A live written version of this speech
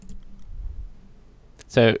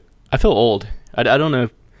So I feel old. I don't know.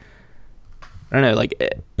 I don't know. Like,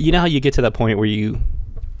 you know how you get to that point where you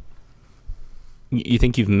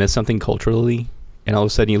think you've missed something culturally, and all of a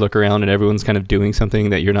sudden you look around and everyone's kind of doing something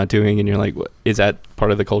that you're not doing, and you're like, what, is that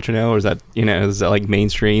part of the culture now, or is that like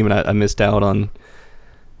mainstream, and I missed out on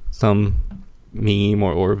some meme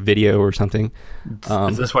or video or something?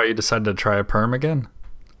 Is this why you decided to try a perm again?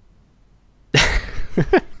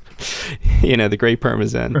 The gray perm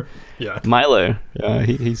is in. Yeah. Milo,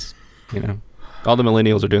 he's all the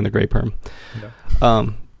millennials are doing the gray perm. Yeah.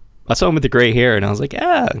 I saw him with the gray hair, and I was like,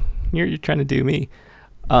 you're trying to do me.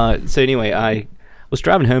 So anyway, I was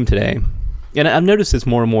driving home today, and I've noticed this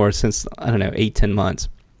more and more since, I don't know, 8-10 months,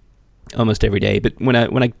 almost every day. But when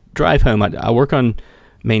I drive home, I work on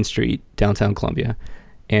Main Street, downtown Columbia,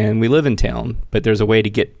 and we live in town, but there's a way to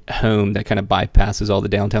get home that kind of bypasses all the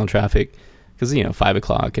downtown traffic, because 5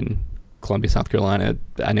 o'clock in Columbia, South Carolina,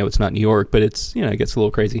 I know it's not New York, but it's, it gets a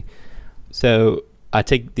little crazy. So I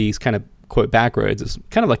take these kind of, quote, back roads. It's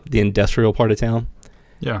kind of like the industrial part of town.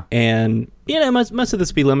 Yeah. And, most of the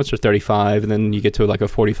speed limits are 35, and then you get to like a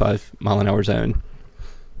 45 mile an hour zone.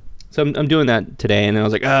 So I'm doing that today, and then I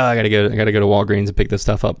was like, I gotta go to Walgreens and pick this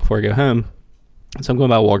stuff up before I go home. So I'm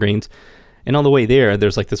going by Walgreens, and on the way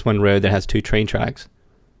there's like this one road that has 2 train tracks,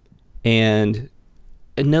 and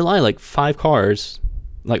no lie, like 5 cars,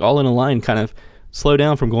 like all in a line, kind of slow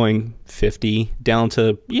down from going 50 down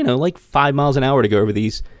to, like 5 miles an hour to go over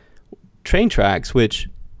these train tracks, which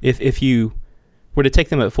if you were to take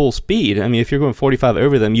them at full speed, I mean, if you're going 45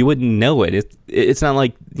 over them, you wouldn't know it. It's not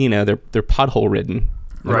like, they're pothole ridden.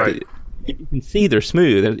 Right. You can see they're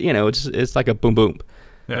smooth. It's like a boom, boom.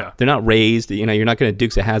 Yeah. They're not raised. You're not going to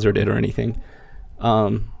Dukes of Hazzard it or anything.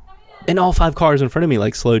 And all 5 cars in front of me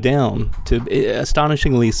like slowed down to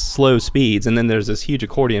astonishingly slow speeds. And then there's this huge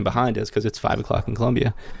accordion behind us because it's 5 o'clock in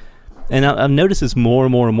Columbia. And I've noticed this more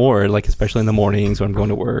and more and more, like especially in the mornings when I'm going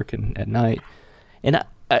to work and at night. And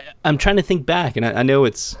I'm trying to think back, and I know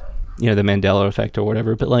it's, the Mandela effect or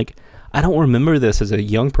whatever, but like, I don't remember this as a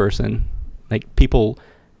young person, like people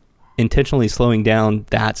intentionally slowing down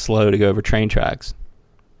that slow to go over train tracks.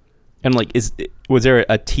 And like, was there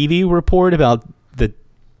a TV report about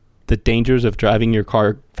the dangers of driving your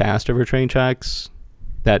car fast over train tracks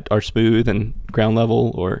that are smooth and ground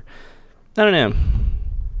level, or I don't know?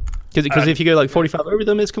 Because if you go like 45 over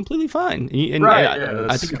them, it's completely fine. And right.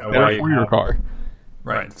 I think it's better for your car.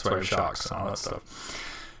 Right. That's why it shocks and all that stuff.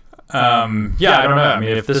 I don't know. I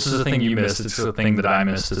mean, if this is a thing you missed, it's a thing that I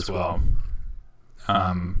missed as well.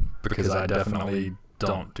 Because I definitely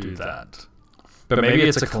don't do that. But maybe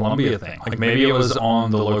it's a Columbia thing. Like maybe it was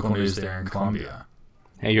on the local news there in Columbia.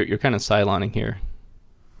 Hey, you're kind of sidelining here.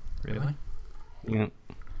 Really? Yeah.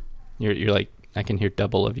 You're like, I can hear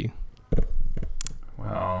double of you.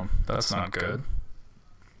 Well, that's not good.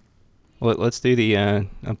 Well, let's do the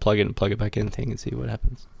unplug it and plug it back in thing and see what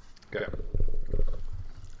happens. Okay.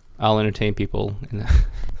 I'll entertain people in the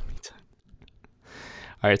meantime.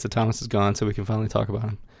 All right, so Thomas is gone, so we can finally talk about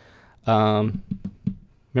him.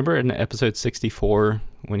 Remember in episode 64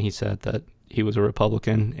 when he said that he was a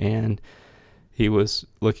Republican and he was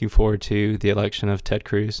looking forward to the election of Ted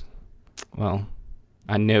Cruz? Well,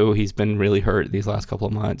 I know he's been really hurt these last couple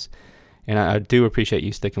of months, and I do appreciate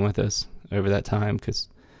you sticking with us over that time, because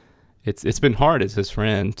it's been hard as his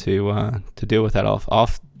friend to deal with that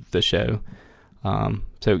off the show.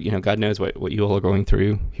 So God knows what you all are going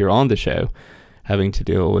through here on the show, having to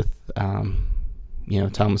deal with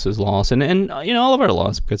Thomas's loss and all of our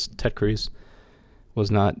loss, because Ted Cruz was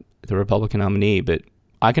not the Republican nominee. But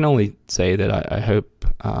I can only say that I hope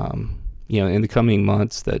in the coming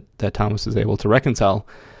months that Thomas is able to reconcile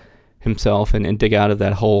himself and dig out of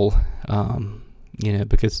that hole,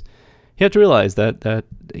 because you have to realize that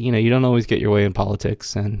you don't always get your way in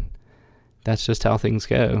politics, and that's just how things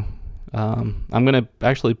go. I'm going to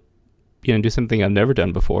actually do something I've never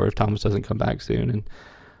done before if Thomas doesn't come back soon, and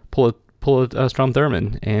pull a Strom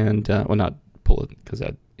Thurmond, and not pull it because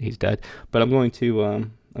he's dead, but I'm going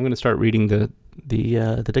to start reading the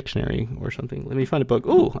dictionary or something. Let me find a book.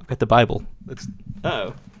 Oh, I've got the Bible.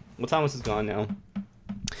 Well, Thomas is gone now,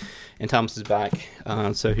 and Thomas is back.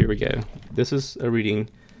 So here we go. This is a reading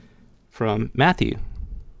from Matthew.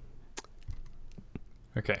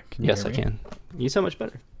 Okay. Yes, I can. You sound much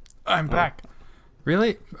better. I'm back.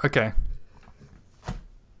 Really? Okay.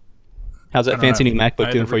 How's that fancy new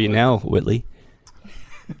MacBook doing for you now, Whitley?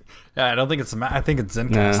 Yeah, I don't think it's I think it's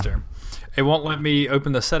Zencaster. No. It won't let me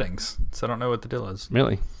open the settings, so I don't know what the deal is.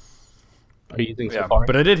 Really? Are you using Safari?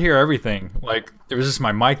 But I did hear everything. Like, it was just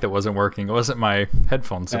my mic that wasn't working. It wasn't my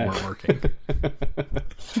headphones that weren't working.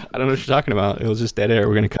 I don't know what you're talking about. It was just dead air.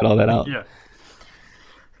 We're going to cut all that out. Yeah.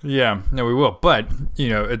 Yeah, no, we will. But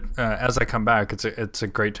as I come back, it's a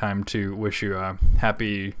great time to wish you a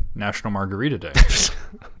happy National Margarita Day.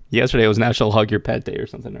 Yesterday was National Hug Your Pet Day or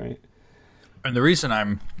something, right? And the reason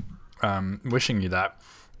I'm wishing you that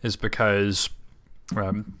is because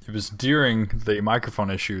it was during the microphone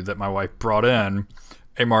issue that my wife brought in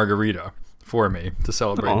a margarita for me to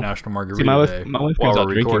celebrate National Margarita Day. My wife goes out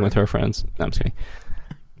drinking with her friends. No, I'm just kidding.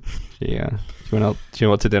 She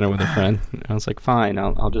went to dinner with a friend. I was like, fine,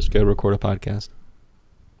 I'll just go record a podcast.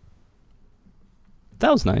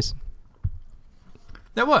 That was nice.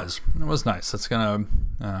 It was nice. That's gonna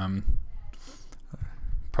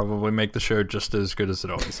probably make the show just as good as it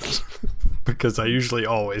always is, because I usually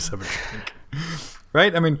always have a drink.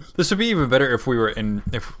 Right? I mean, this would be even better if we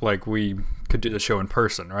could do the show in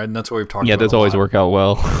person, right? And that's what we've talked about. Yeah, those always work out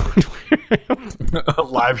well. A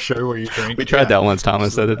live show where you drink. We tried that once,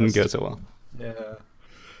 Thomas. That didn't go so well. Yeah.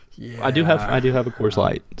 I do have a Coors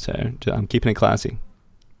Light, so I'm keeping it classy.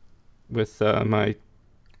 With my,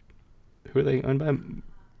 who are they owned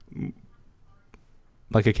by?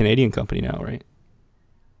 Like a Canadian company now, right?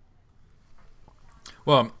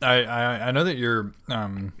 Well, I know that you're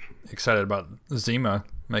excited about Zima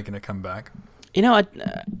making a comeback.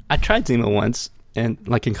 I tried Zima once, and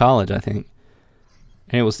like in college, I think,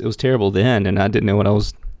 and it was terrible then, and I didn't know what I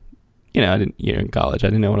was. In college, I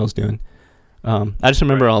didn't know what I was doing. I just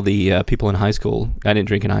remember all the people in high school. I didn't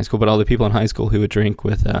drink in high school, but all the people in high school who would drink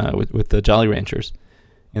with the Jolly Ranchers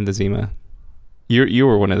in the Zima. You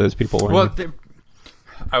were one of those people, weren't you?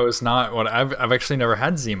 I was not. I've actually never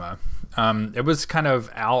had Zima. It was kind of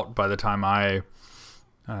out by the time I,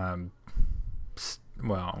 I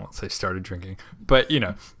won't say started drinking, but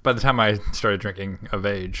by the time I started drinking of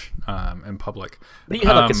age in public. But you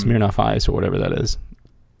had like a Smirnoff Ice or whatever that is,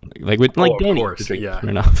 Danny course, to drink yeah.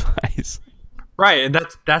 Smirnoff Ice. Right, and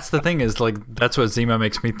that's the thing is that's what Zima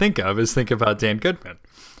makes me think about Dan Goodman,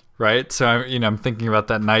 right? So I'm thinking about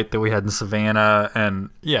that night that we had in Savannah, and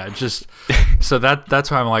so that's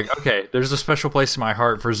why I'm like, okay, there's a special place in my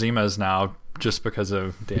heart for Zimas now, just because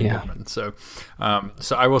of Dan Goodman. So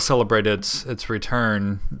I will celebrate its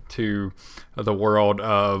return to the world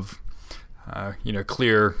of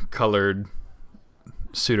clear colored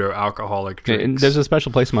pseudo alcoholic drinks. And there's a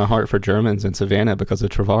special place in my heart for Germans in Savannah because of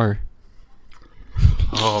Travar.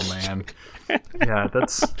 Oh man, yeah,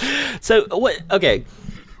 that's so. What? Okay,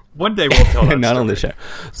 one day we'll tell that not story. on the show.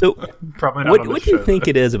 So, probably not. What do you think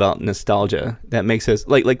it is about nostalgia that makes us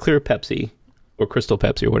like Clear Pepsi or Crystal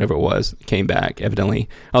Pepsi or whatever it was came back? Evidently,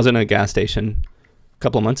 I was in a gas station a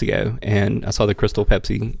couple of months ago and I saw the Crystal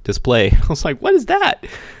Pepsi display. I was like, "What is that?"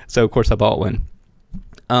 So of course I bought one.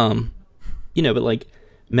 But like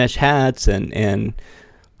mesh hats and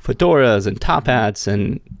fedoras and top hats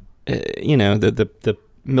and the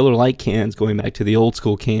Miller Lite cans going back to the old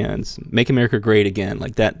school cans, Make America Great Again,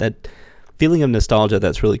 like that feeling of nostalgia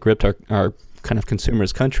that's really gripped our kind of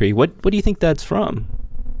consumers country. What do you think that's from?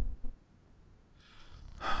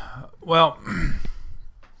 Well,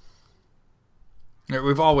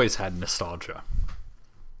 we've always had nostalgia,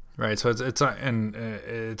 right? So it's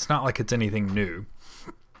not like it's anything new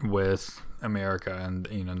with America and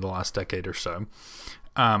the last decade or so.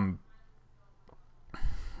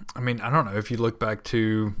 I mean, I don't know, if you look back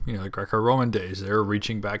to, the Greco-Roman days, they were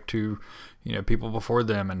reaching back to, people before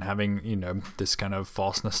them and having, this kind of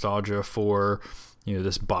false nostalgia for,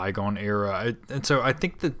 this bygone era. And so I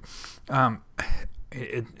think that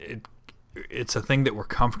it's a thing that we're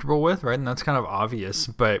comfortable with, right? And that's kind of obvious.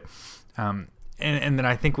 But, and then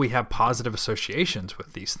I think we have positive associations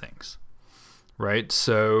with these things, right?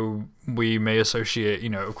 So we may associate,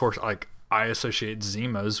 of course, like I associate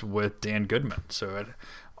Zimas with Dan Goodman. So it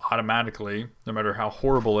automatically, no matter how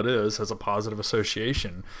horrible it is, has a positive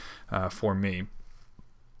association for me.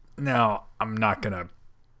 Now, I'm not going to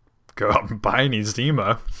go out and buy any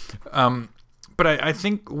Zima, but I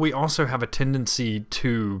think we also have a tendency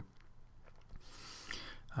to,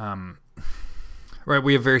 right,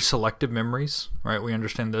 we have very selective memories, right? We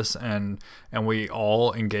understand this, and we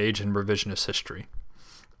all engage in revisionist history.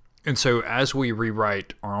 And so as we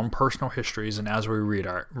rewrite our own personal histories and as we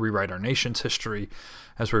rewrite our nation's history,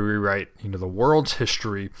 as we rewrite the world's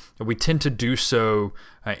history, we tend to do so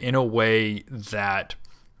in a way that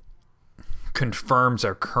confirms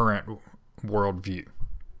our current worldview,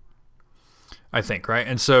 I think, right?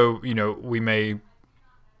 And so, we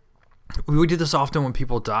do this often when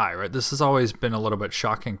people die, right? This has always been a little bit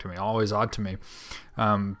shocking to me, always odd to me.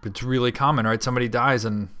 It's really common, right? Somebody dies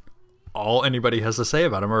and all anybody has to say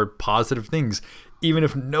about them are positive things, even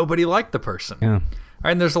if nobody liked the person. Yeah.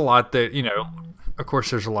 And there's a lot that, of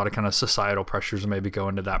course, there's a lot of kind of societal pressures that maybe go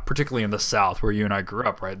into that, particularly in the South where you and I grew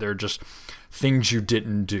up, right? There are just things you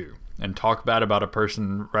didn't do. And talk bad about a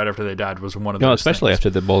person right after they died was one of those No, especially things. after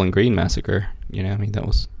the Bowling Green massacre. That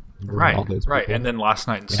was right. all those Right. people. And then last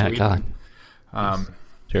night in Sweden. God.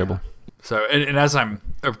 Terrible. So, and as I'm,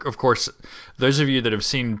 of course, those of you that have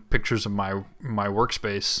seen pictures of my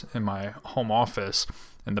workspace in my home office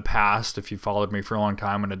in the past, if you followed me for a long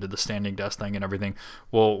time when I did the standing desk thing and everything,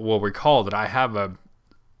 will recall that I have a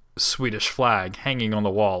Swedish flag hanging on the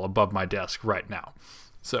wall above my desk right now.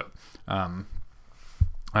 So,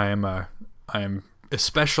 I am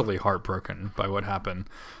especially heartbroken by what happened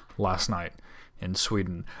last night in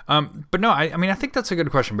Sweden. But no, I mean, I think that's a good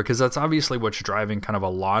question because that's obviously what's driving kind of a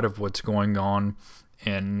lot of what's going on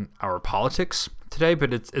in our politics today.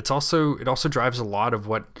 But it also drives a lot of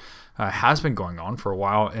what has been going on for a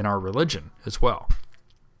while in our religion as well.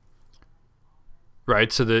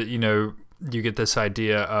 Right. So that, you get this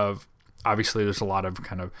idea of, obviously there's a lot of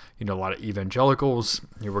kind of, a lot of evangelicals.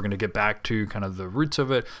 We're going to get back to kind of the roots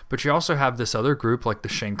of it. But you also have this other group like the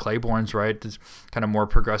Shane Claibornes, right? This kind of more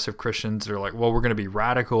progressive Christians. They're like, well, we're going to be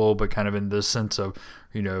radical, but kind of in this sense of,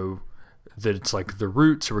 that it's like the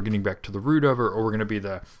roots. So we're getting back to the root of it, or we're going to be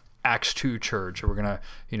the Acts 2 church, or we're going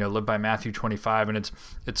to, live by Matthew 25. And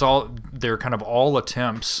it's all, they're kind of all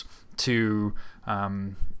attempts to,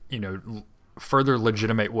 further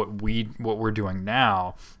legitimate what we're doing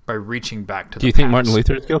now by reaching back to Do you think Martin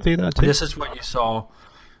Luther is guilty of that too? This is what you saw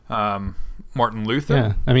Martin Luther.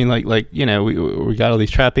 Yeah. I mean, we got all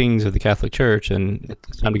these trappings of the Catholic Church, and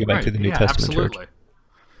it's time to go back to the New Testament absolutely. church.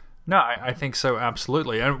 No, I think so,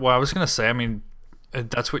 absolutely. And well, I was going to say, I mean,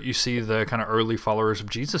 that's what you see the kind of early followers of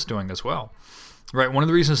Jesus doing as well. Right? One of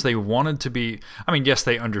the reasons they wanted to be, I mean, yes,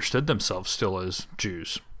 they understood themselves still as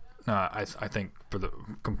Jews. I think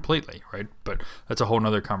completely, right? But that's a whole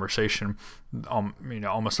nother conversation.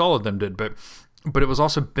 Almost all of them did, but it was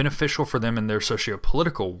also beneficial for them in their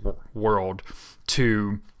socio-political world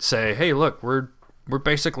to say, hey, look, we're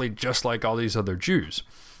basically just like all these other Jews,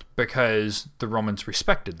 because the Romans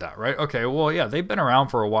respected that, right? Okay, well, yeah, they've been around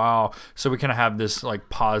for a while, so we kind of have this like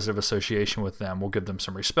positive association with them. We'll give them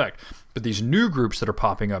some respect. But these new groups that are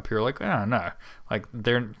popping up here, like, no, like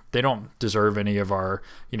they don't deserve any of our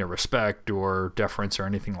respect or deference or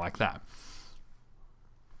anything like that.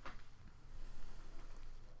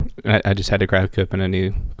 I just had to crack open a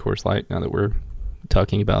new Coors Light now that we're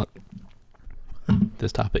talking about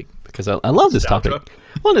this topic, because I love this topic.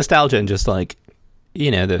 Well, nostalgia and just like,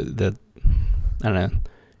 the I don't know,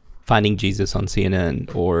 finding Jesus on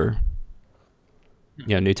CNN, or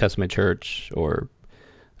New Testament church, or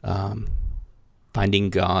finding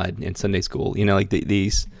God in Sunday school.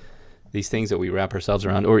 These things that we wrap ourselves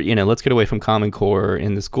around, or let's get away from Common Core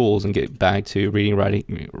in the schools and get back to reading,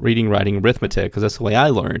 writing, arithmetic, because that's the way I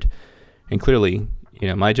learned. And clearly,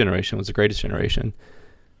 my generation was the greatest generation,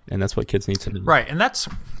 and that's what kids need to know. Right, and that's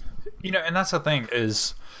the thing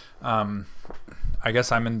is. I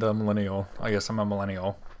guess I'm in the millennial. I guess I'm a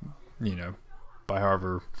millennial, by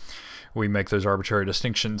however we make those arbitrary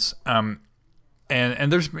distinctions. And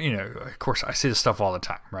there's, of course, I see this stuff all the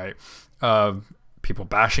time, right? People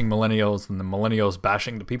bashing millennials, and the millennials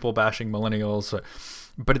bashing the people bashing millennials.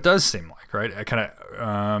 But it does seem like, right? I kind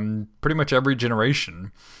of pretty much every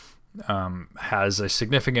generation has a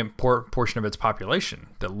significant portion of its population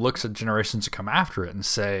that looks at generations that come after it and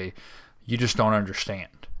say, you just don't understand.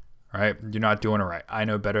 Right? You're not doing it right. I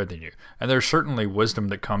know better than you. And there's certainly wisdom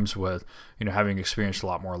that comes with, having experienced a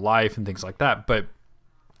lot more life and things like that. But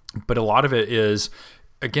a lot of it is,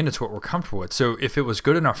 again, it's what we're comfortable with. So if it was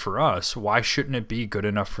good enough for us, why shouldn't it be good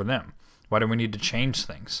enough for them? Why do we need to change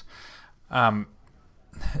things?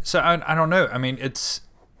 So I don't know. I mean, it's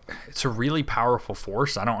a really powerful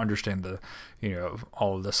force. I don't understand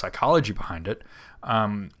all of the psychology behind it.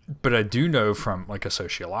 But I do know from like a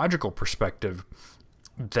sociological perspective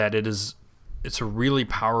that it's a really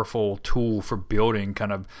powerful tool for building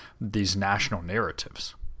kind of these national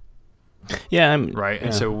narratives. Yeah. Right. Yeah.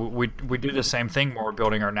 And so we do the same thing when we're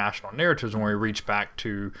building our national narratives, when we reach back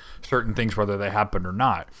to certain things, whether they happened or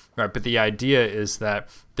not. Right. But the idea is that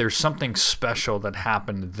there's something special that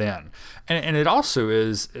happened then. And it also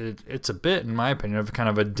it's a bit, in my opinion, of kind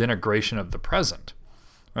of a denigration of the present.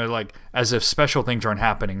 Right. Like, as if special things aren't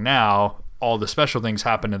happening now. All the special things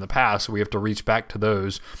happened in the past, so we have to reach back to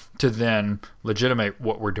those to then legitimate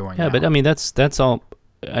what we're doing now. But I mean, that's all.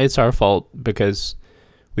 It's our fault because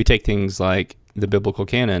we take things like the biblical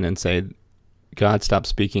canon and say God stopped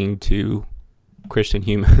speaking to Christian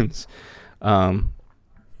humans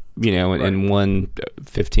in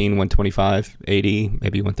 115, 125, 80,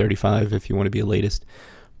 maybe 135 if you want to be a latest.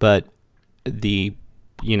 But the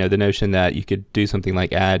notion that you could do something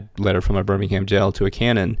like add letter from a Birmingham jail to a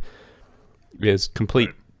canon is complete,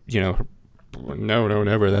 no,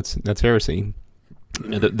 never. That's heresy.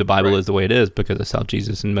 The Bible is the way it is because that's how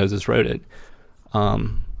Jesus and Moses wrote it.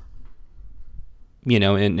 And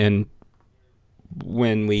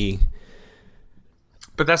when we...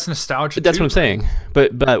 But that's nostalgia. But that's too, what I'm saying.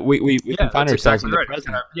 But we can find ourselves exactly in the right.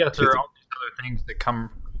 present. There are all these other things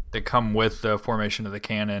that come with the formation of the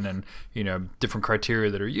canon, and different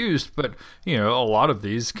criteria that are used. But a lot of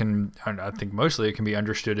these can, I think mostly it can be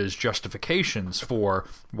understood as justifications for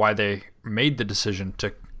why they made the decision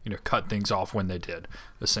to cut things off when they did,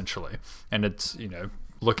 essentially. And it's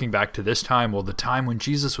looking back to this time. Well, the time when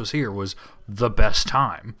Jesus was here was the best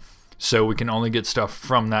time. So we can only get stuff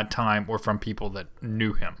from that time or from people that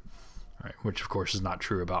knew him, right? Which, of course, is not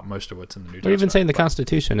true about most of what's in the New Testament. Or even saying the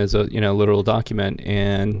Constitution is a literal document,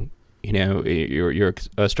 and you're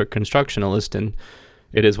a strict constructionalist, and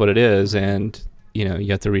it is what it is, and you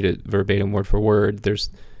have to read it verbatim, word for word.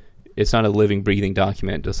 It's not a living, breathing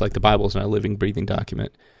document, just like the Bible is not a living, breathing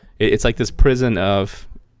document. It's like this prison of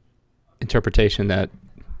interpretation that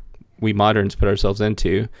we moderns put ourselves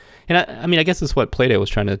into, and I guess that's what Plato was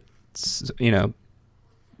trying to.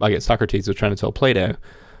 I guess Socrates was trying to tell Plato,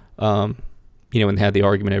 when they had the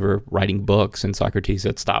argument over writing books, and Socrates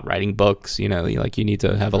said, stop writing books, you need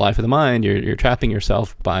to have a life of the mind. You're trapping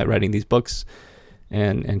yourself by writing these books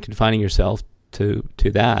and confining yourself to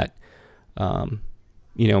that.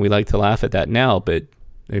 We like to laugh at that now, but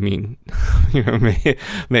I mean,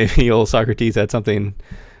 maybe old Socrates had something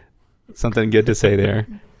good to say there.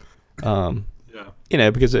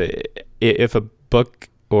 Because if a book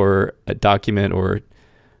or a document or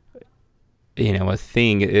a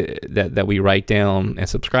thing that we write down and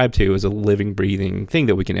subscribe to is a living, breathing thing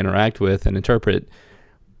that we can interact with and interpret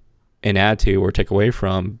and add to or take away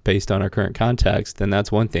from based on our current context, then that's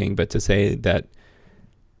one thing. But to say that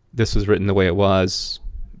this was written the way it was,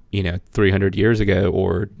 300 years ago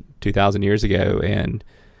or 2,000 years ago, and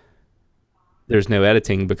there's no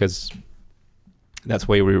editing because that's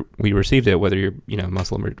the way we received it, whether you're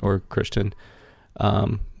Muslim or Christian.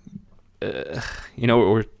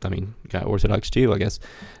 Orthodox Jew, I guess.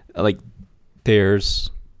 Like,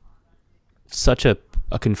 there's such a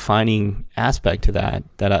confining aspect to that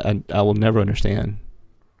I will never understand.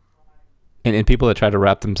 And people that try to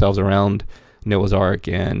wrap themselves around Noah's Ark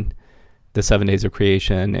and the 7 days of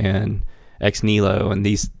creation and ex nihilo and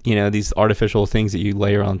these artificial things that you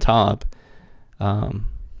layer on top. I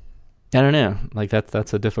don't know. Like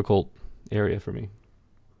that's a difficult area for me.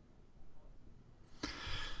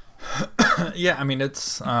 Yeah, I mean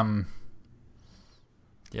it's I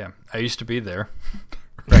used to be there,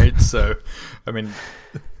 right? So, I mean,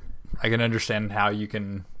 I can understand how you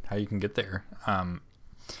can get there.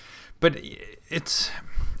 But it's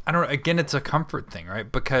it's a comfort thing, right?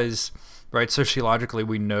 Because sociologically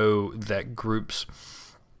we know that groups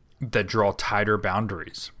that draw tighter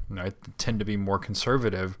boundaries, tend to be more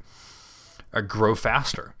conservative, grow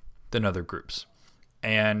faster than other groups.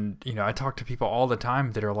 And, I talk to people all the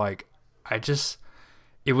time that are like,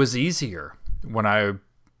 it was easier when I,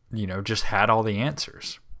 just had all the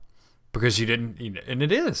answers, because you didn't, and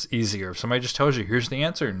it is easier if somebody just tells you, here's the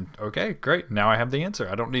answer, and okay, great. Now I have the answer.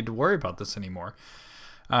 I don't need to worry about this anymore.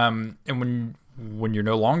 And when you're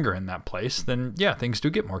no longer in that place, then yeah, things do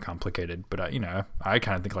get more complicated. But I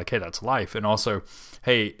kind of think like, hey, that's life. And also,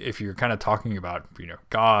 hey, if you're kind of talking about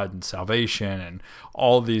God and salvation and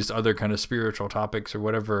all these other kind of spiritual topics or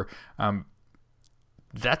whatever,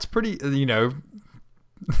 that's pretty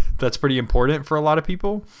that's pretty important for a lot of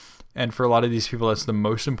people. And for a lot of these people, that's the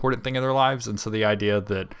most important thing in their lives. And so the idea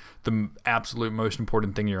that the absolute most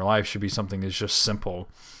important thing in your life should be something that's just simple,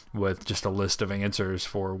 with just a list of answers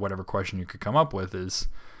for whatever question you could come up with, is,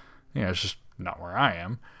 it's just not where I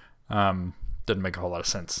am. Doesn't make a whole lot of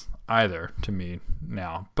sense either to me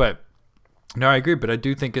now. But no, I agree. But I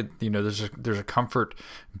do think it, there's a comfort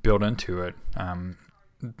built into it,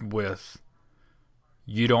 with,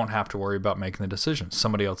 you don't have to worry about making the decisions.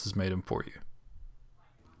 Somebody else has made them for you.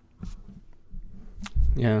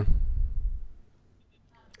 Yeah.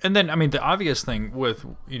 And then, I mean, the obvious thing with,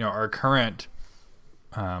 our current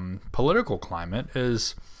political climate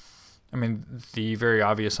is, I mean, the very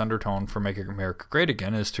obvious undertone for Making America Great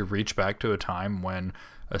Again is to reach back to a time when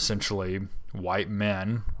essentially white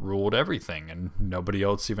men ruled everything and nobody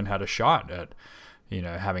else even had a shot at,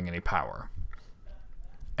 having any power.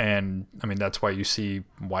 And I mean, that's why you see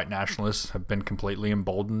white nationalists have been completely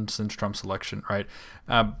emboldened since Trump's election, right?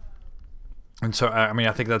 And so, I mean,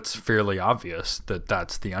 I think that's fairly obvious that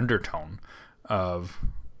that's the undertone of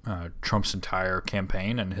Trump's entire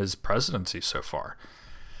campaign and his presidency so far.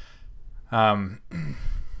 You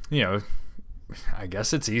know, I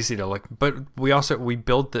guess it's easy to look, but we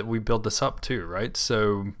build this up too, right?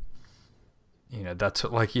 So, you know, that's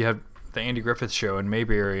what, like, you have the Andy Griffith Show in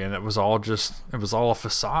Mayberry, and it was all a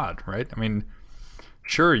facade, right? I mean,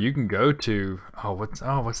 sure, you can go to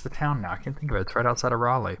what's the town now? I can't think of it. It's right outside of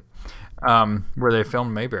Raleigh, where they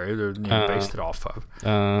filmed Mayberry. They're based it off of.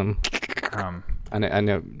 I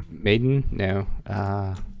know Maiden. No,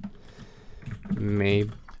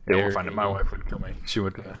 Mayberry. Yeah, we'll find it. My wife would kill me. She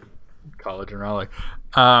went to college in Raleigh.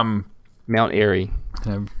 Mount Airy.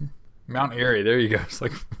 Mount Airy. There you go. It's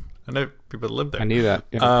like, I know people that live there. I knew that.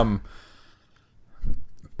 Yeah.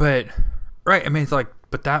 But right. I mean, it's like,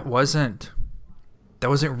 but that wasn't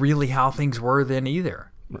really how things were then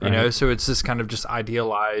either. Right. You know, so it's this kind of just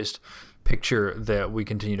idealized picture that we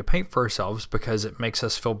continue to paint for ourselves because it makes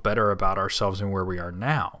us feel better about ourselves and where we are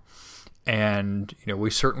now. And, you know, we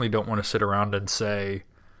certainly don't want to sit around and say,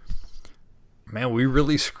 man, we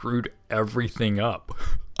really screwed everything up.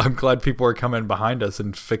 I'm glad people are coming behind us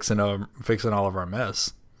and fixing all of our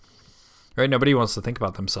mess. Right? Nobody wants to think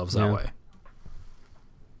about themselves that way.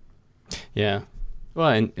 Yeah. Well,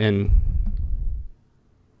 and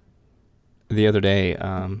the other day,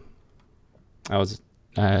 I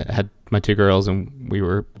had my two girls and we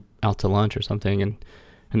were out to lunch or something, and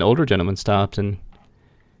an older gentleman stopped and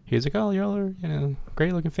he was like, "Oh, y'all are, you know,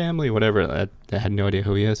 great looking family," whatever. I had no idea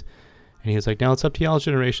who he is. And he was like, "Now it's up to y'all's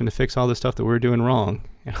generation to fix all the stuff that we're doing wrong."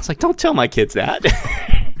 And I was like, "Don't tell my kids that."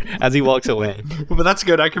 As he walks away. Well, but that's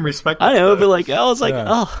good. I can respect that. I know, but like, I was like,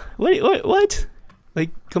 "Oh, wait, what? Like,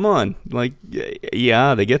 come on. Like,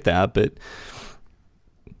 yeah, they get that, but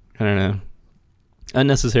I don't know.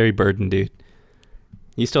 Unnecessary burden, dude.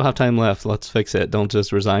 You still have time left. Let's fix it. Don't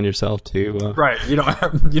just resign yourself to right. You don't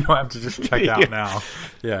have to just check out now.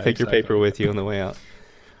 Yeah. Take your paper with you on the way out.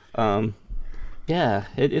 Yeah,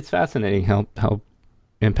 it's fascinating how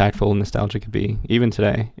impactful nostalgia could be even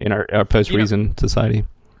today in our post-reason society.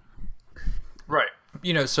 Right.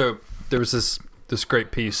 You know, so there was this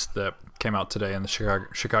great piece that came out today in the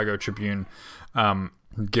Chicago Tribune.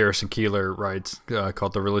 Garrison Keillor writes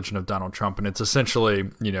called "The Religion of Donald Trump," and it's essentially,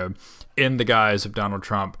 you know, in the guise of Donald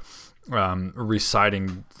Trump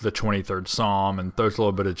reciting the 23rd Psalm, and throws a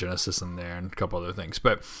little bit of Genesis in there and a couple other things.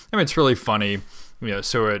 But I mean, it's really funny, you know.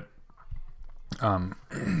 So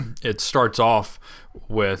it starts off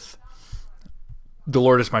with, "The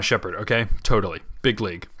Lord is my shepherd." Okay, totally big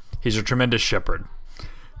league. He's a tremendous shepherd,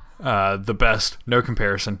 the best, no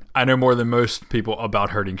comparison. I know more than most people about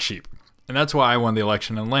herding sheep. And that's why I won the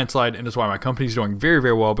election in landslide, and it's why my company's doing very,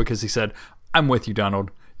 very well, because he said, "I'm with you, Donald.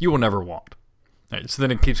 You will never want." Right, so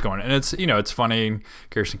then it keeps going. And it's, you know, it's funny.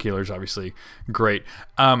 Garrison Keillor is obviously great.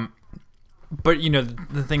 But, you know,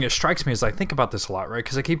 the thing that strikes me is I think about this a lot, right?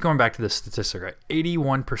 Because I keep going back to this statistic, right?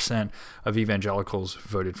 81% of evangelicals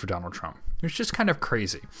voted for Donald Trump. It's just kind of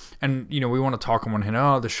crazy. And, you know, we want to talk on one hand,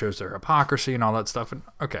 oh, this shows their hypocrisy and all that stuff. And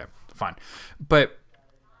okay, fine. But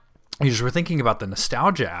as we're thinking about the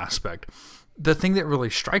nostalgia aspect, the thing that really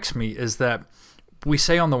strikes me is that we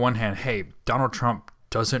say on the one hand, hey, Donald Trump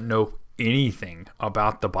doesn't know anything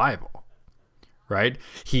about the Bible, right?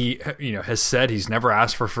 He, you know, has said he's never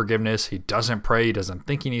asked for forgiveness. He doesn't pray. He doesn't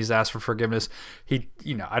think he needs to ask for forgiveness. He,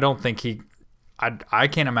 you know, I don't think I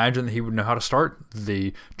can't imagine that he would know how to start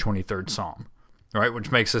the 23rd Psalm. Right,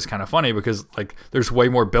 which makes this kind of funny because, like, there's way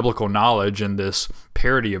more biblical knowledge in this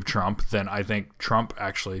parody of Trump than I think Trump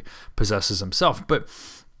actually possesses himself. But,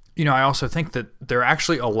 you know, I also think that there are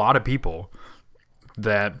actually a lot of people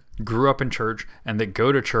that grew up in church and that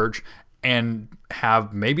go to church and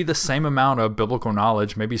have maybe the same amount of biblical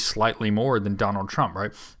knowledge, maybe slightly more than Donald Trump,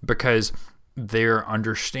 right? Because their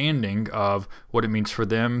understanding of what it means for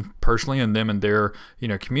them personally and them and their, you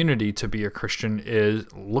know, community to be a Christian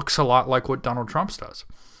looks a lot like what Donald Trump's does,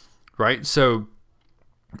 right? So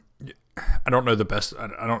I don't know the best.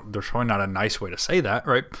 There's probably not a nice way to say that,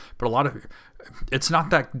 right? But it's not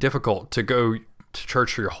that difficult to go to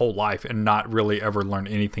church for your whole life and not really ever learn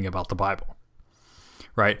anything about the Bible,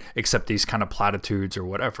 right? Except these kind of platitudes or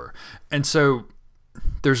whatever. And so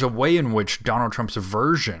there's a way in which Donald Trump's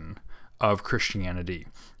version of Christianity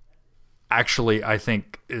actually, I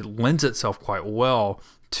think, it lends itself quite well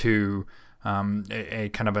to a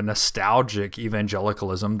kind of a nostalgic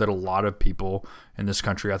evangelicalism that a lot of people in this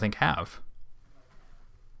country, I think, have.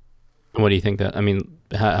 What do you think that? I mean,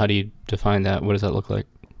 how do you define that? What does that look like?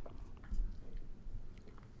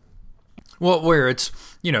 Well, where it's,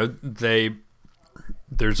 you know, they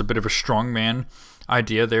there's a bit of a strongman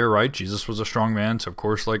idea there, right? Jesus was a strong man, so of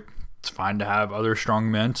course, like, it's fine to have other strong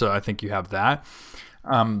men. So I think you have that.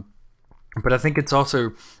 But I think it's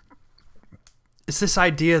this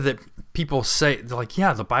idea that people say, they're like,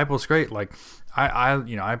 yeah, the Bible's great. Like,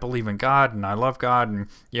 I believe in God and I love God, and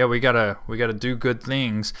yeah, we gotta do good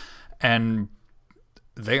things, and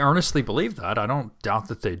they earnestly believe that. I don't doubt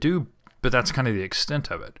that they do, but that's kind of the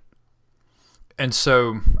extent of it. And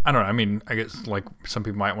so, I don't know. I mean, I guess like some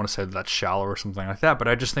people might want to say that that's shallow or something like that, but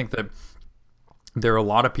I just think that there are a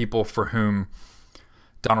lot of people for whom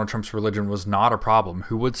Donald Trump's religion was not a problem,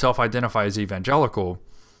 who would self-identify as evangelical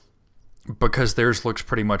because theirs looks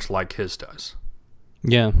pretty much like his does.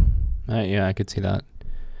 Yeah. I could see that.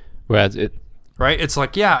 Whereas right? It's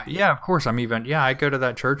like, yeah, of course I go to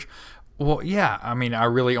that church. Well, yeah, I mean, I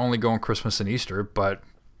really only go on Christmas and Easter, but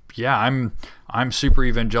yeah, I'm super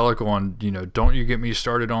evangelical, and don't you get me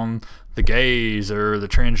started on the gays or the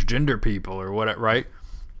transgender people or what, right?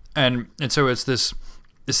 And so it's this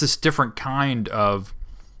different kind of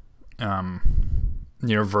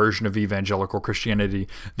version of evangelical Christianity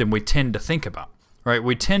than we tend to think about, right?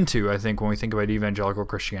 We tend to, I think, when we think about evangelical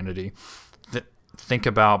Christianity, think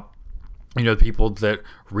about people that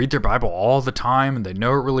read their Bible all the time and they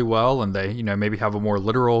know it really well, and they maybe have a more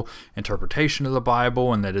literal interpretation of the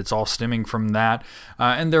Bible, and that it's all stemming from that.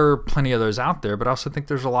 And there are plenty of those out there, but I also think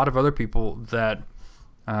there's a lot of other people that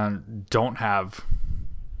don't have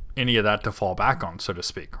any of that to fall back on, so to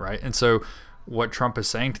speak, right? And so what Trump is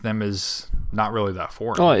saying to them is not really that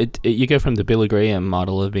foreign. Oh, you go from the Billy Graham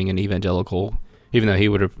model of being an evangelical, even though he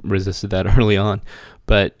would have resisted that early on,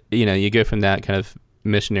 but you go from that kind of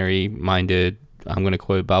missionary-minded, I'm going to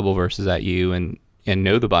quote Bible verses at you and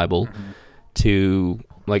know the Bible, mm-hmm. to,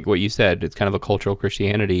 like what you said, it's kind of a cultural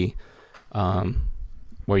Christianity,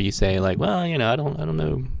 where you say, like, well, I don't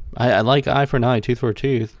know, I like eye for an eye, tooth for a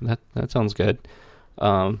tooth. That sounds good,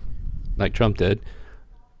 like Trump did.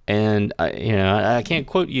 And I can't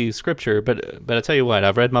quote you scripture, but I tell you what,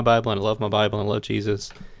 I've read my Bible and I love my Bible and I love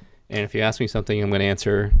Jesus. And if you ask me something, I'm going to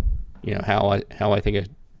answer, how I think it,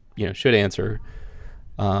 should answer,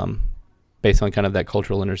 based on kind of that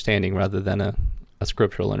cultural understanding rather than a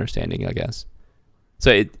scriptural understanding, I guess.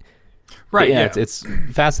 So it's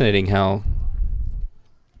fascinating how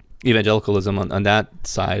evangelicalism on that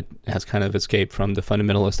side has kind of escaped from the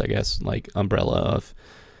fundamentalist, I guess, like umbrella of,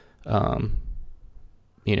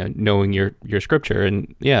 knowing your scripture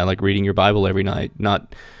and like reading your Bible every night,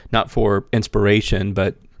 not for inspiration,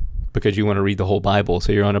 but because you want to read the whole Bible.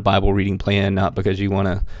 So you're on a Bible reading plan, not because you want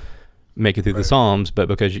to make it through the Psalms, but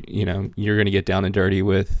because you're going to get down and dirty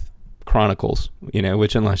with Chronicles,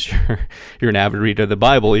 which unless you're an avid reader of the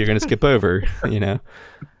Bible, you're going to skip over,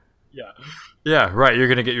 Yeah, right. You're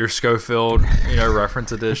gonna get your Schofield,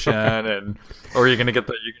 reference edition, or you're gonna get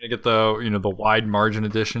the wide margin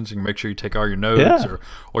editions. You can make sure you take all your notes,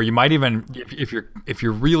 or you might even, if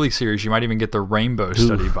you're really serious, you might even get the Rainbow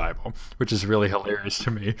Study Bible, which is really hilarious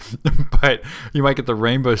to me. But you might get the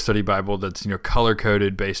Rainbow Study Bible that's color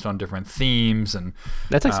coded based on different themes, and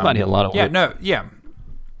that takes somebody a lot of work.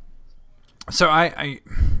 So I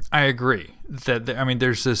agree that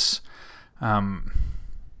there's this.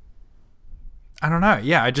 I don't know.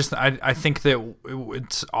 Yeah, I think that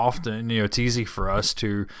it's often, it's easy for us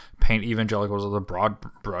to paint evangelicals with a broad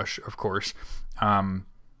brush, of course. And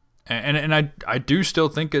I do still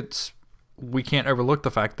think we can't overlook the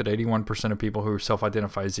fact that 81% of people who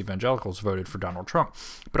self-identify as evangelicals voted for Donald Trump.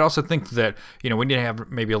 But I also think that, we need to have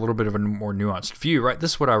maybe a little bit of a more nuanced view, right?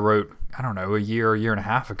 This is what I wrote, I don't know, a year and a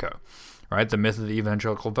half ago, right? The myth of the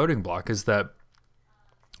evangelical voting bloc is that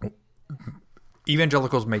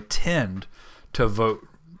evangelicals may tend to vote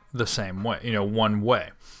the same way, one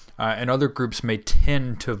way. And other groups may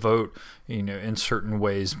tend to vote, in certain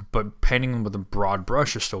ways, but painting them with a broad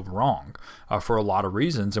brush is still wrong for a lot of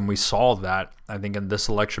reasons. And we saw that, I think, in this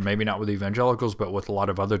election, maybe not with evangelicals, but with a lot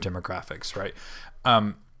of other demographics, right?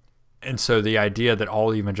 And so the idea that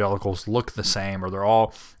all evangelicals look the same, or they're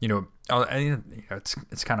all,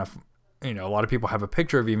 it's kind of, a lot of people have a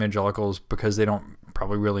picture of evangelicals because they don't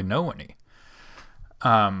probably really know any.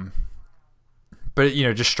 But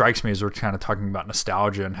it just strikes me as we're kind of talking about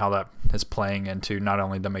nostalgia and how that is playing into not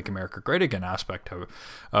only the Make America Great Again aspect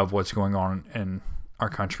of what's going on in our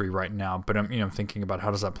country right now, but I'm thinking about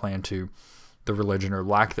how does that play into the religion or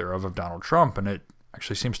lack thereof of Donald Trump, and it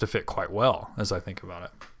actually seems to fit quite well as I think about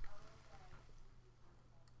it.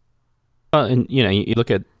 And you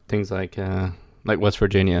look at things like West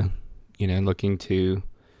Virginia, looking to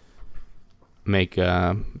make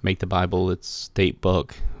the Bible its state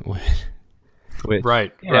book.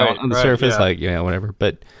 Right. On the surface, whatever.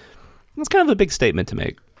 But That's kind of a big statement to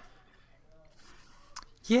make.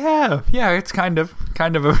 Yeah, it's kind of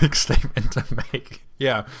a big statement to make.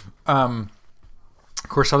 Yeah. Of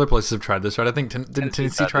course, other places have tried this, right? I think didn't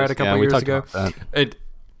Tennessee try it a couple years ago?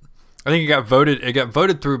 I think it got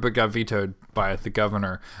voted through, but got vetoed by the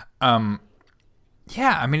governor.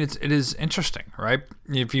 Yeah, I mean, it is interesting, right?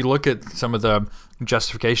 If you look at some of the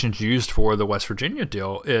justifications used for the West Virginia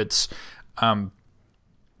deal, it's, well,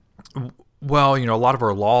 a lot of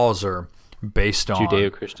our laws are based on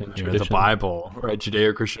Judeo-Christian tradition, the Bible, right?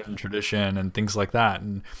 Judeo-Christian tradition and things like that.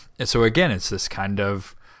 And so again, it's this kind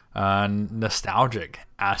of nostalgic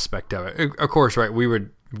aspect of it. Of course, right?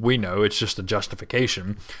 We know it's just a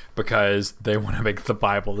justification because they want to make the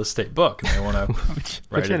Bible the state book, and they want to,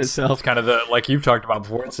 right? It's kind of like you've talked about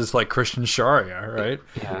before. It's just like Christian Sharia, right?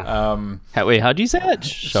 Yeah. How do you say it?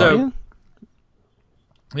 Sharia?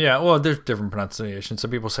 Yeah, well, there's different pronunciations. Some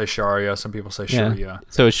people say Sharia, some people say Sharia. Yeah.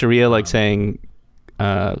 So is Sharia like saying,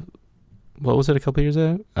 what was it a couple years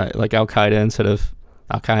ago? Like Al Qaeda instead of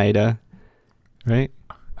Al Qaeda, right?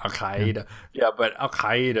 Al Qaeda, yeah, but Al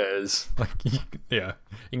Qaeda is like, yeah,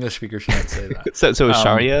 English speakers can't say that. so is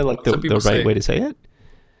Sharia like the right way to say it?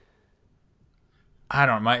 I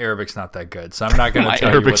don't know. My Arabic's not that good, so I'm not going to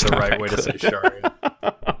tell you what the right way to say Sharia.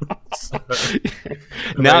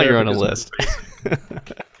 Now you're on a list.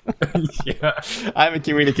 Yeah, I haven't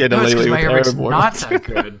communicated lately with Arab words. Not that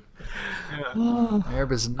good. Yeah. My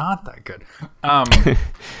Arab is not that good.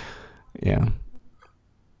 Yeah.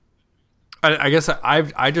 I guess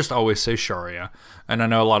I just always say Sharia, and I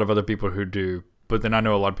know a lot of other people who do, but then I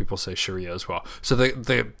know a lot of people say Sharia as well. So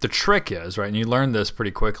the trick is, right, and you learn this pretty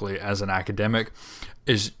quickly as an academic,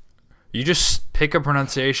 is you just pick a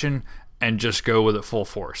pronunciation and just go with it full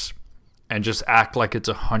force, and just act like it's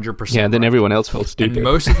 100%. Yeah, then everyone else feels stupid. And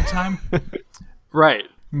most of the time, right.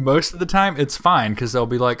 Most of the time, it's fine because they'll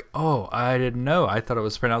be like, "Oh, I didn't know. I thought it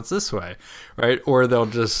was pronounced this way," right? Or they'll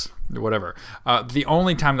just whatever. The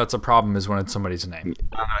only time that's a problem is when it's somebody's name,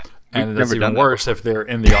 and that's even worse if they're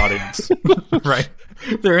in the audience, right?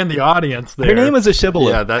 They're in the audience. There. Your name is a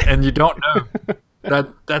shibboleth. Yeah, and you don't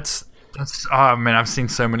know that's. Oh man, I've seen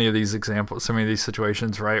so many of these examples, so many of these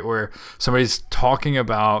situations, right, where somebody's talking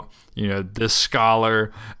about this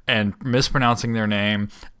scholar and mispronouncing their name.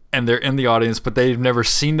 And they're in the audience, but they've never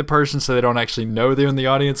seen the person, so they don't actually know they're in the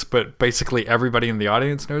audience. But basically, everybody in the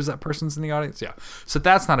audience knows that person's in the audience. Yeah, so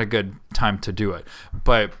that's not a good time to do it.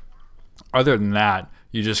 But other than that,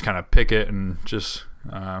 you just kind of pick it and just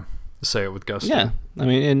say it with gusto. Yeah, I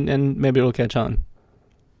mean, and maybe it'll catch on.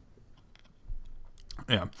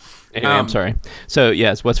 Yeah. Anyway, I'm sorry. So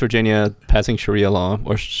yes, West Virginia passing Sharia law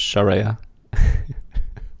or Sharia,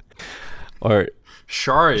 or.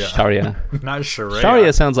 Sharia. Not Sharia.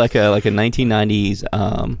 Sharia sounds like a 1990s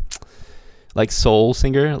like soul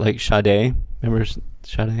singer, like Sade. Remember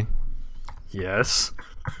Sade? Yes.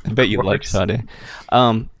 I bet you like Sade.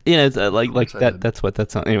 It's like that. That's what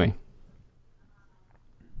that song. Anyway,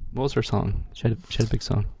 what was her song? She had a big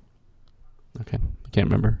song. Okay, I can't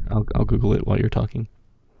remember. I'll Google it while you're talking.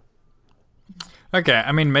 Okay,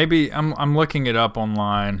 I mean, maybe I'm looking it up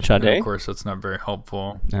online. Sade? Of course, that's not very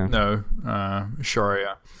helpful. No,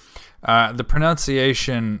 Sharia. The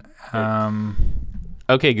pronunciation.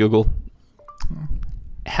 Okay, Google.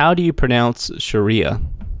 How do you pronounce Sharia?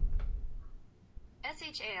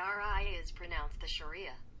 Sharia is pronounced the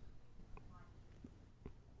Sharia.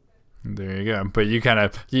 There you go. But you kind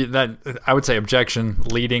of I would say objection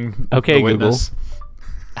leading. Okay, the witness. Google.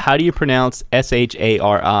 How do you pronounce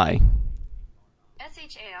Shari?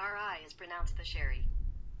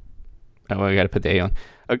 Oh, I got to put the A on.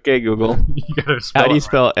 Okay, Google. How do you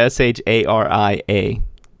spell Sharia?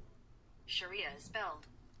 Sharia is spelled Sharia.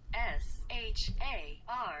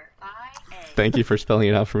 Thank you for spelling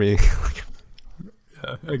it out for me.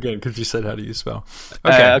 Yeah, again, because you said, how do you spell?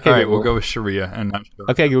 Okay, all right, Google. we'll go with Sharia and not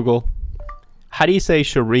Sharia. Okay, Google. How do you say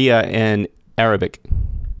Sharia in Arabic?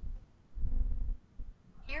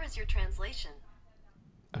 Here is your translation.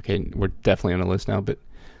 Okay, we're definitely on a list now, but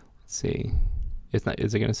let's see. Is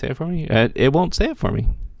it going to say it for me? It won't say it for me.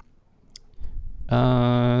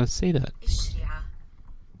 Say that. Ishria.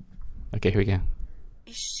 Okay, here we go.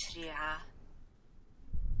 Ishria.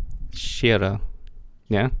 Shira.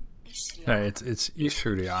 Yeah? Ishria. No, it's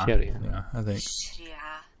Sharia. Sharia. Yeah, I think. Ishria.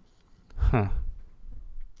 Huh.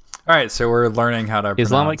 All right, so we're learning how to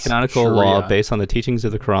Islamic canonical Sharia. law based on the teachings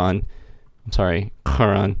of the Quran.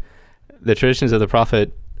 Quran. The traditions of the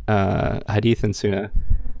Prophet, Hadith and Sunnah,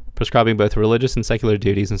 prescribing both religious and secular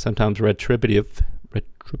duties and sometimes retributive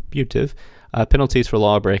penalties for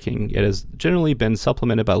law breaking. It has generally been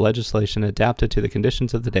supplemented by legislation adapted to the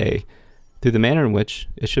conditions of the day through the manner in which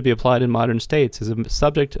it should be applied in modern states, is a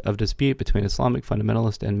subject of dispute between Islamic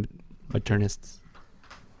fundamentalists and modernists.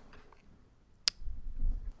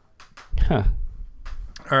 Huh.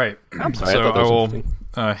 All right. I'm sorry, I So thought that I was will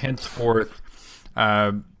interesting. henceforth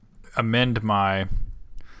amend my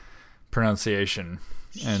pronunciation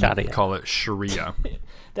and Sharia. call it Sharia.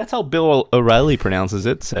 That's how Bill O'Reilly pronounces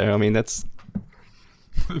it. So I mean, that's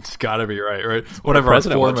It's got to be right? One of our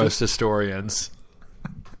president foremost watches. historians.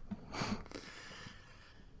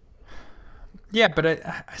 Yeah, but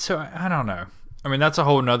I don't know. I mean, that's a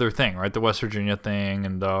whole nother thing, right? The West Virginia thing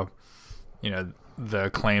and the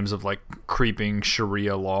claims of like creeping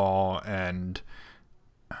Sharia law, and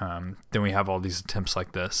then we have all these attempts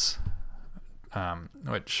like this,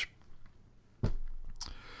 which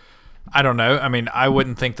I don't know. I mean, I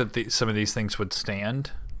wouldn't think that some of these things would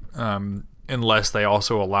stand unless they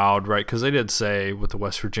also allowed, right? Because they did say with the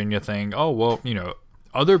West Virginia thing, oh, well,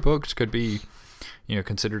 other books could be,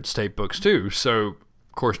 considered state books too. So, of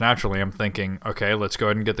course, naturally, I'm thinking, okay, let's go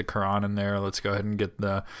ahead and get the Quran in there. Let's go ahead and get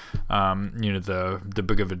the, the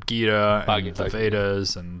Bhagavad Gita and the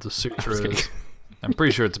Vedas and the Sutras. I'm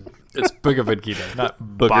pretty sure it's Bhagavad Gita, not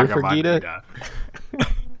Booger for Bhagavad Gita? Gita.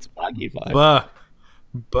 it's Boggy vibe.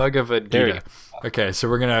 Bhagavad There you Gita. Okay, so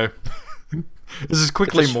we're gonna. This is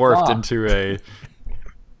quickly It's a morphed schwa. into a.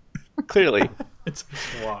 Clearly, It's a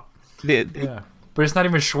schwa. the- Yeah, but it's not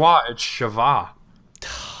even schwa. It's shava.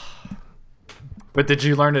 But did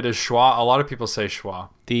you learn it as schwa? A lot of people say schwa.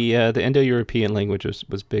 the Indo-European language was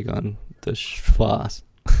big on the schwas.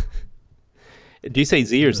 Do you say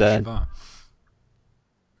Z or Zed? Shava.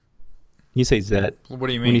 You say Zed. What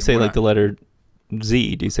do you mean? When you say We're like not- the letter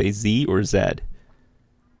Z, do you say Z or Zed?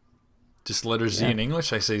 just letter Z Yeah. in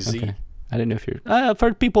English, I say Z. Okay. I didn't know if you're. I've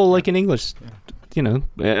heard people like in English,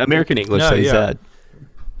 American English No, say yeah. Zed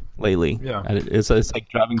lately. Yeah. It's like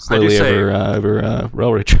driving I do slowly say- over a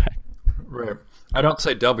railroad track. Right. I don't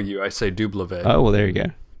say W. I say dublevet. Oh, well, there you go.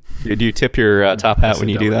 Do you tip your top hat when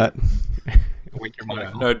you do that? Wink your Yeah.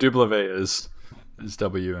 monocle. No, dublevet is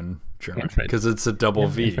W in German In French. because it's a double Yeah,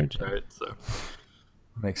 in V, French. right? So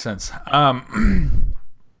makes sense.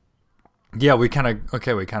 Yeah, we kind of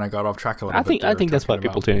got off track a little I bit. think there, that's why talking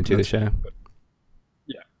people about- tune into the show.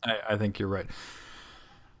 Yeah, I think you're right.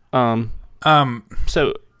 Um.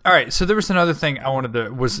 So All right, so there was another thing I wanted to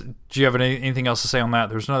do you have anything else to say on that?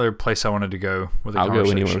 There's another place I wanted to go with the I'll go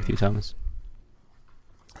conversation. anywhere with you, Thomas.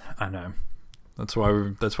 I know. That's why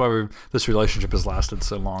this relationship has lasted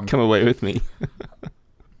so long. Come away with me.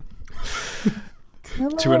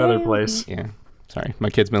 To another place. Yeah. Sorry, my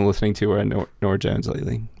kid's been listening to Nora Jones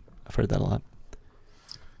lately. I've heard that a lot.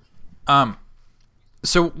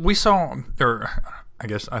 So we saw, or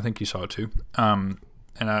I think you saw it too.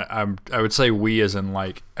 And I would say we, as in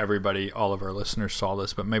like everybody, all of our listeners saw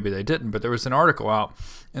this, but maybe they didn't. But there was an article out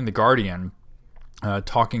in the Guardian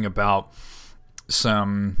talking about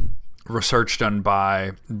some research done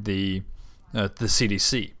by the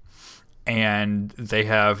CDC, and they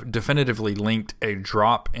have definitively linked a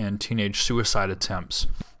drop in teenage suicide attempts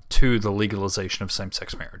to the legalization of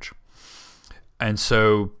same-sex marriage. And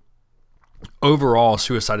so overall,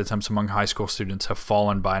 suicide attempts among high school students have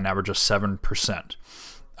fallen by an average of 7%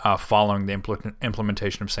 following the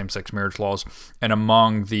implementation of same-sex marriage laws. And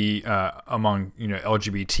among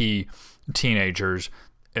LGBT teenagers,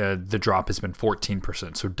 the drop has been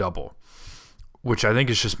 14%, so double, which I think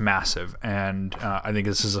is just massive. And I think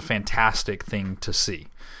this is a fantastic thing to see.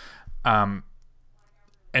 And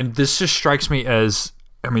this just strikes me as,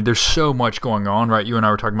 there's so much going on, right? You and I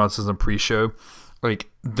were talking about this in the pre-show. Like,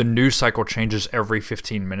 the news cycle changes every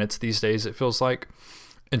 15 minutes these days, it feels like.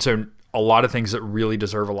 And so a lot of things that really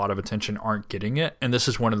deserve a lot of attention aren't getting it. And this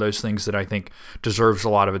is one of those things that I think deserves a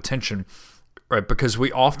lot of attention, right? Because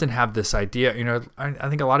we often have this idea, I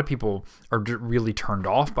think a lot of people are really turned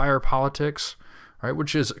off by our politics, right?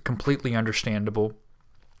 Which is completely understandable.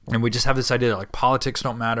 And we just have this idea that like politics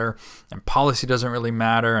don't matter and policy doesn't really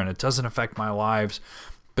matter and it doesn't affect my lives.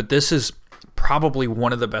 But this is probably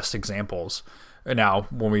one of the best examples. And now,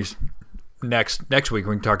 when we next week,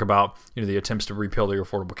 we can talk about the attempts to repeal the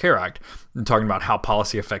Affordable Care Act and talking about how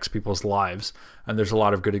policy affects people's lives. And there's a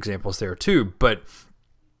lot of good examples there too. But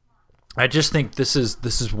I just think this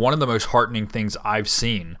is one of the most heartening things I've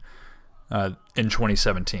seen in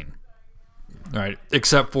 2017. Right,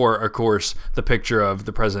 except for, of course, the picture of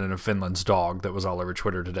the president of Finland's dog that was all over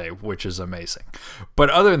Twitter today, which is amazing. But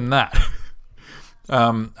other than that,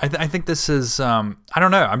 I think this is, I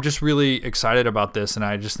don't know. I'm just really excited about this, and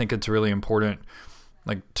I just think it's really important,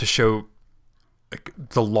 like, to show like,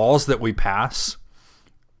 the laws that we pass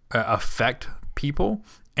affect people,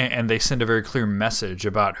 and they send a very clear message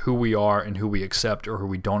about who we are and who we accept or who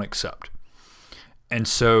we don't accept. And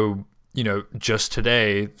so, just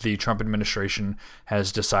today, the Trump administration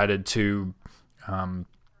has decided to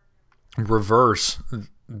reverse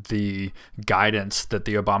the guidance that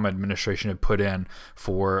the Obama administration had put in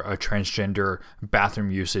for a transgender bathroom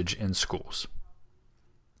usage in schools.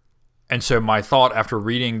 And so my thought after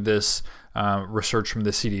reading this research from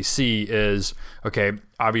the CDC is, okay,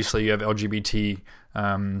 obviously you have LGBT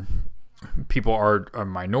people are a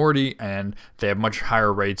minority, and they have much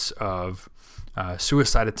higher rates of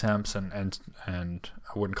suicide attempts and I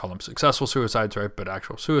wouldn't call them successful suicides, right? But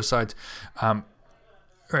actual suicides.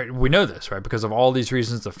 Right, we know this, right? Because of all these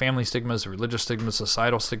reasons, the family stigmas, the religious stigmas,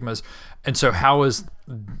 societal stigmas. And so how is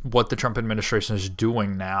what the Trump administration is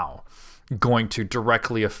doing now going to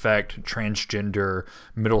directly affect transgender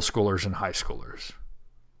middle schoolers and high schoolers?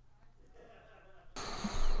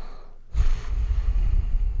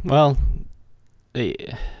 Well,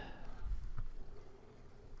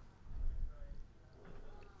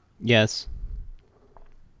 yes.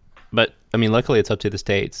 But, I mean, luckily it's up to the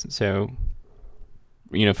states. So,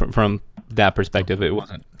 from that perspective, it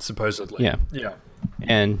wasn't. Supposedly. Yeah. Yeah.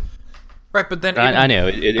 And right, but then I know,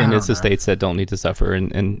 and it's the know. states that don't need to suffer.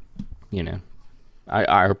 And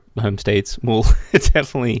our home states will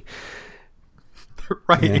definitely.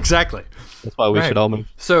 Right, Yeah. Exactly. That's why we Right. should all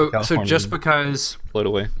move. So California just and because, float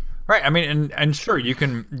away. right? I mean, and sure, you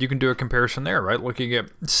can do a comparison there, right? Looking at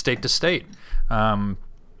state to state,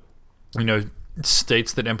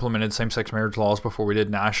 states that implemented same-sex marriage laws before we did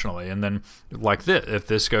nationally, and then like this, if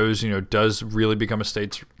this goes, does really become a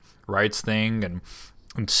states' rights thing, and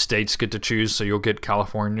states get to choose, so you'll get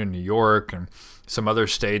California, New York, and some other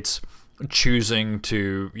states choosing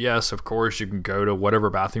to, yes, of course, you can go to whatever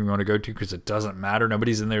bathroom you want to go to because it doesn't matter.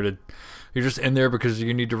 Nobody's in there you're just in there because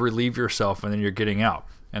you need to relieve yourself, and then you're getting out,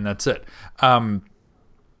 and that's it.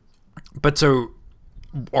 But so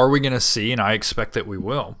are we going to see, and I expect that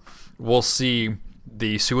we'll see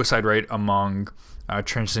the suicide rate among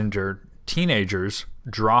transgender teenagers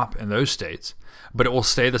drop in those states, but it will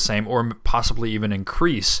stay the same or possibly even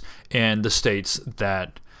increase in the states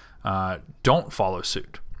that don't follow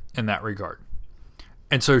suit in that regard.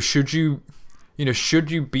 And so should you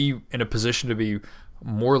be in a position to be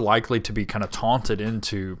more likely to be kind of taunted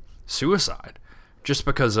into suicide just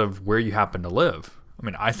because of where you happen to live? I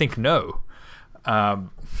mean, I think no. I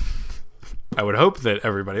would hope that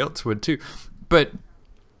everybody else would too, but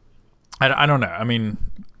I don't know. I mean,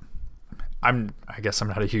 I guess I'm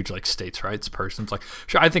not a huge like states' rights person. It's like,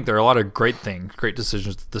 sure, I think there are a lot of great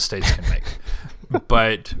decisions that the states can make,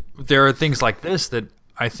 but there are things like this that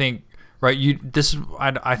I think, right?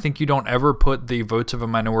 I think you don't ever put the votes of a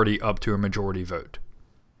minority up to a majority vote,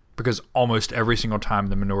 because almost every single time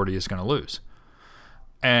the minority is going to lose.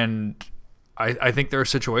 And I think there are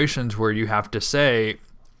situations where you have to say,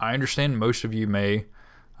 I understand most of you may,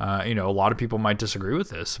 a lot of people might disagree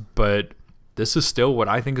with this, but this is still what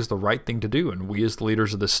I think is the right thing to do. And we as the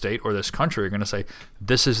leaders of this state or this country are going to say,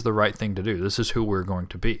 this is the right thing to do. This is who we're going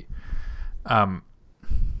to be. I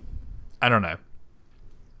don't know.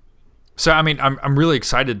 So, I mean, I'm really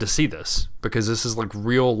excited to see this, because this is like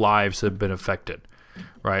real lives that have been affected,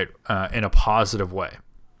 right? In a positive way,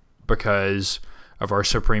 because of our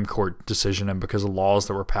Supreme Court decision and because of laws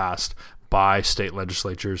that were passed by state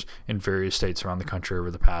legislatures in various states around the country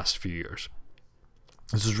over the past few years.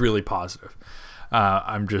 This is really positive.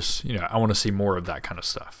 I'm just, I want to see more of that kind of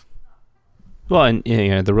stuff. Well, and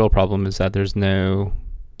the real problem is that there's no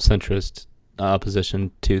centrist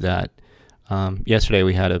opposition to that. Yesterday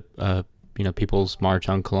we had a People's March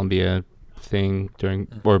on Columbia thing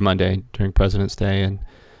or Monday during President's Day, and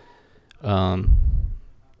I'm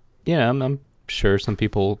sure some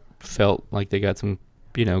people felt like they got some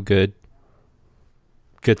good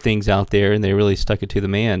things out there, and they really stuck it to the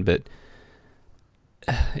man. But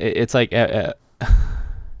it's like, at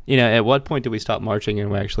what point do we stop marching and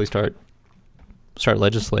we actually start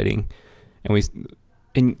legislating?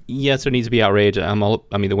 And yes, there needs to be outrage. The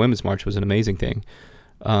Women's March was an amazing thing.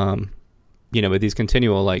 But these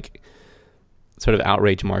continual sort of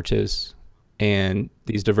outrage marches and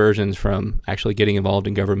these diversions from actually getting involved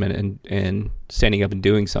in government and standing up and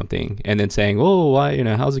doing something, and then saying, "Oh, why?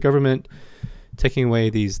 How's the government taking away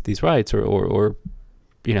these rights, or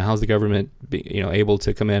how's the government able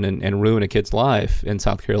to come in and ruin a kid's life in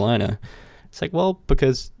South Carolina?" It's like, well,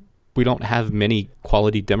 because we don't have many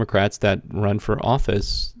quality Democrats that run for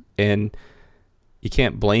office, and you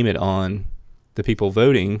can't blame it on the people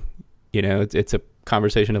voting. It's a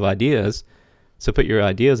conversation of ideas. So put your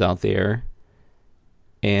ideas out there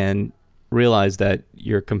and realize that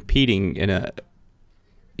you're competing in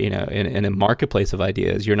in a marketplace of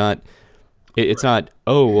ideas. You're not. It's not,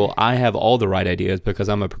 oh, well, I have all the right ideas because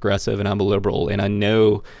I'm a progressive and I'm a liberal, and I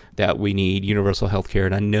know that we need universal health care,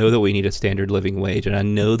 and I know that we need a standard living wage, and I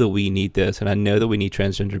know that we need this, and I know that we need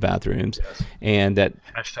transgender bathrooms, and that...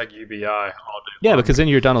 Hashtag UBI all day Yeah, long. because then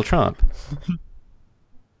you're Donald Trump.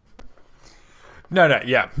 No,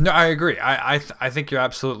 I agree. I think you're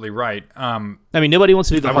absolutely right. I mean, nobody wants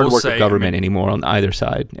to do the I hard will work say, of government anymore on either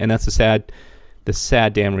side, and that's the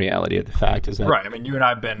sad damn reality of the fact is that... Right. I mean, you and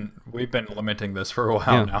I we've been lamenting this for a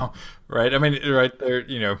while now, right? I mean, right there,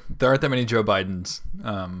 there aren't that many Joe Bidens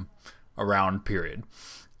around, period.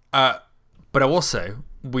 But I will say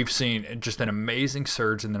we've seen just an amazing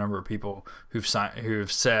surge in the number of people who've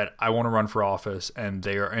said, I want to run for office, and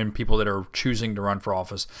people that are choosing to run for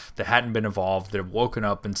office that hadn't been involved, that have woken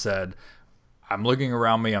up and said, I'm looking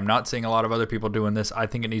around me, I'm not seeing a lot of other people doing this, I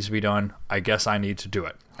think it needs to be done, I guess I need to do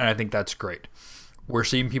it. And I think that's great. We're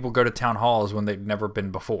seeing people go to town halls when they've never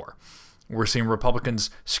been before. We're seeing Republicans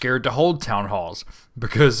scared to hold town halls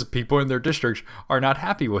because people in their districts are not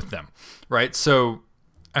happy with them, right? So,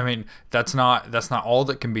 I mean, that's not all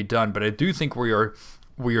that can be done, but I do think we are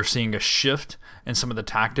seeing a shift in some of the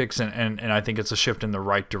tactics, and I think it's a shift in the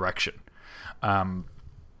right direction.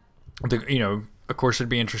 Of course, it'd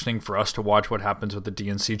be interesting for us to watch what happens with the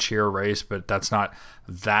DNC chair race, but that's not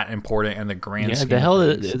that important in the grand scheme. Yeah, the hell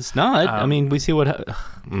of things. it's not. I mean, we see what...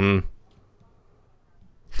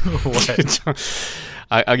 What?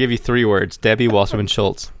 I'll give you 3 words. Debbie Wasserman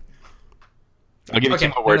Schultz. I'll give you 2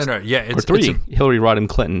 more words. No. Yeah, or 3. Hillary Rodham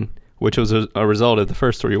Clinton, which was a result of the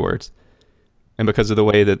first 3 words. And because of the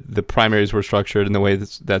way that the primaries were structured and the way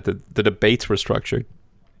that the debates were structured.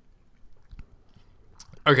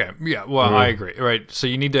 Okay. Yeah. Well, I agree. Right. So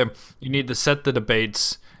you need to set the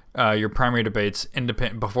debates, your primary debates,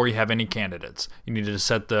 independent before you have any candidates. You need to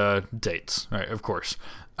set the dates. Right. Of course.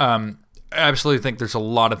 I absolutely think there's a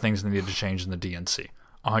lot of things that need to change in the DNC.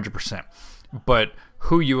 100%. But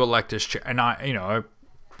who you elect as chair, and I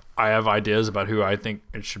have ideas about who I think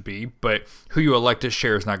it should be, but who you elect as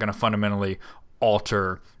chair is not going to fundamentally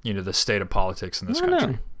alter, the state of politics in this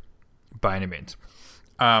country by any means.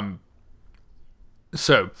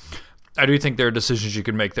 So I do think there are decisions you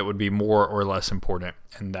can make that would be more or less important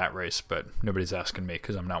in that race, but nobody's asking me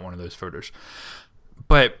because I'm not one of those voters.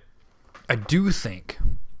 But I do think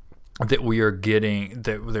that we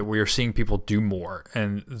are seeing people do more,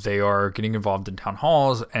 and they are getting involved in town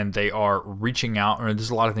halls, and they are reaching out. And there's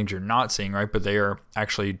a lot of things you're not seeing, right? But they are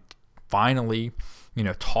actually finally,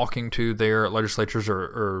 talking to their legislatures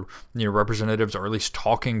or representatives, or at least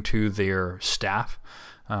talking to their staff.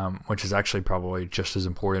 Which is actually probably just as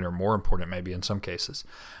important or more important maybe in some cases.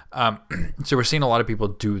 So we're seeing a lot of people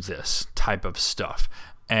do this type of stuff.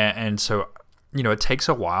 And so, it takes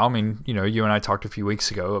a while. I mean, you and I talked a few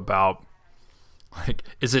weeks ago about, like,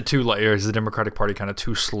 is it too late, or is the Democratic Party kind of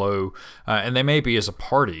too slow? And they may be as a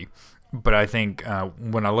party, but I think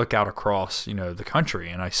when I look out across, the country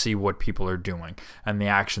and I see what people are doing and the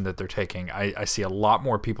action that they're taking, I see a lot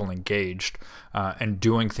more people engaged and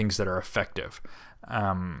doing things that are effective.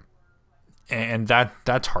 And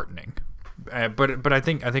that's heartening. But I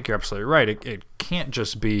think you're absolutely right. It can't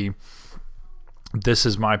just be, this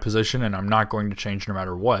is my position and I'm not going to change no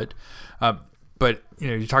matter what. But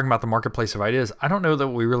you're talking about the marketplace of ideas. I don't know that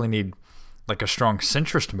we really need like a strong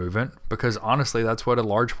centrist movement, because honestly, that's what a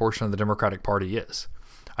large portion of the Democratic Party is.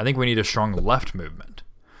 I think we need a strong left movement,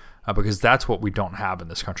 because that's what we don't have in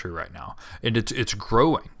this country right now. And it's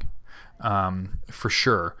growing, for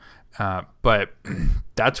sure. But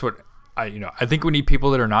that's what I think we need people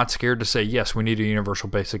that are not scared to say, yes, we need a universal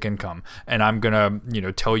basic income. And I'm going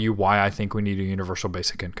to, tell you why I think we need a universal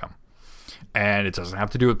basic income. And it doesn't have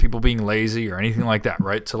to do with people being lazy or anything like that,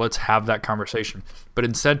 right? So let's have that conversation. But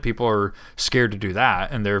instead, people are scared to do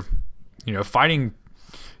that. And they're, fighting,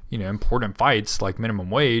 important fights like minimum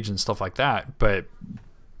wage and stuff like that. But,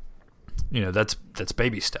 that's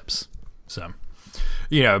baby steps. So,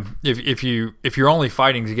 if you're only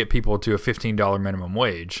fighting to get people to a $15 minimum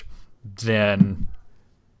wage, then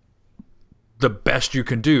the best you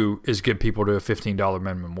can do is get people to a $15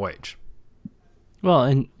 minimum wage. Well,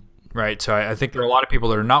 and right. So I think there are a lot of people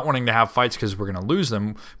that are not wanting to have fights because we're going to lose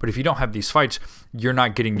them. But if you don't have these fights, you're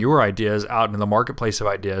not getting your ideas out in the marketplace of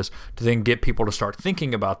ideas to then get people to start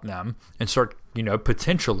thinking about them and start,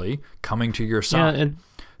 potentially coming to your side. yeah, and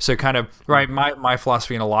So kind of, right, my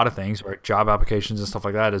philosophy in a lot of things, right, job applications and stuff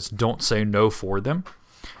like that, is don't say no for them.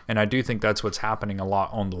 And I do think that's what's happening a lot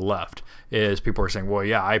on the left, is people are saying, well,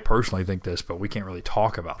 yeah, I personally think this, but we can't really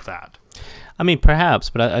talk about that. I mean, perhaps,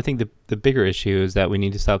 but I think the bigger issue is that we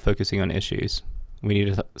need to stop focusing on issues. We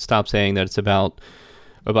need to stop saying that it's about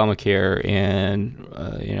Obamacare and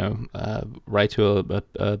right to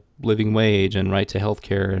a living wage and right to health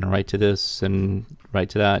care and a right to this and right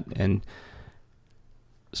to that, and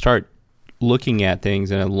start looking at things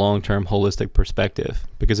in a long-term holistic perspective.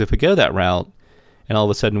 Because if we go that route and all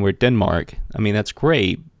of a sudden we're Denmark, I mean, that's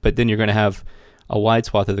great, but then you're going to have a wide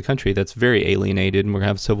swath of the country that's very alienated, and we're going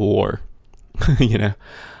to have civil war.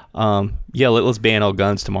 Let's ban all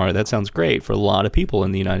guns tomorrow. That sounds great for a lot of people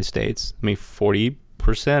in the United States. I mean, 40%,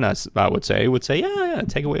 I would say, yeah,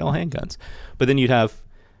 take away all handguns. But then you'd have,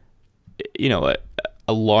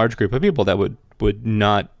 a large group of people that would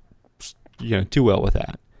not, do well with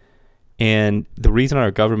that. And the reason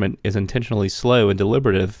our government is intentionally slow and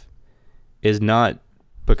deliberative is not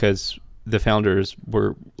because the founders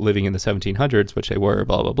were living in the 1700s, which they were,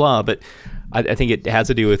 blah, blah, blah. But I think it has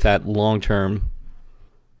to do with that long-term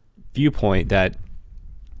viewpoint that,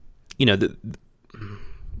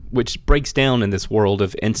 which breaks down in this world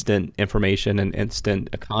of instant information and instant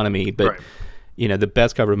economy. But, right. The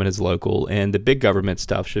best government is local, and the big government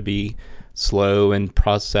stuff should be slow and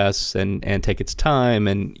process and take its time.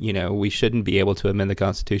 And, we shouldn't be able to amend the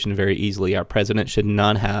Constitution very easily. Our president should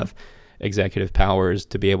not have executive powers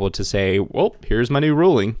to be able to say, well, here's my new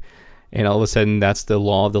ruling, and all of a sudden that's the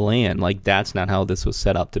law of the land. Like, that's not how this was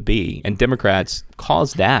set up to be. And Democrats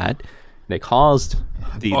caused that. They caused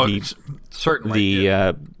what you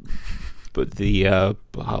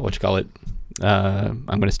call it, I'm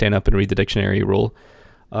going to stand up and read the dictionary rule,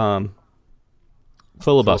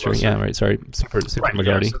 filibuster. Yeah, right. Sorry, super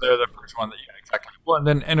majority. Yeah, so they're the first one that, exactly. Well,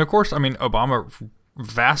 and of course, I mean, Obama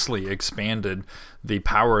vastly expanded the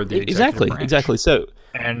power of the executive branch. Exactly. So,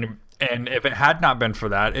 and if it had not been for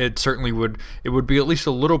that, it certainly would be at least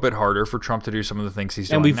a little bit harder for Trump to do some of the things he's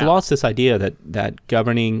doing. And we've now. lost this idea that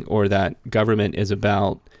governing or that government is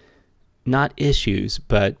about not issues,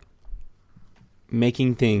 but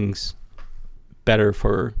making things better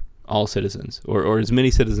for all citizens, or as many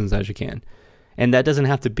citizens as you can. And that doesn't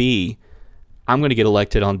have to be, I'm going to get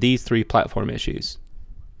elected on these 3 platform issues.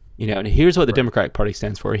 And here's what the Democratic Party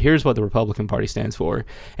stands for. Here's what the Republican Party stands for.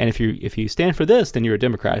 And if you stand for this, then you're a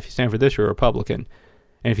Democrat. If you stand for this, you're a Republican.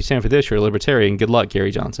 And if you stand for this, you're a Libertarian. Good luck,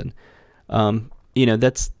 Gary Johnson.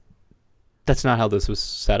 That's not how this was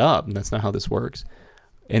set up, and that's not how this works.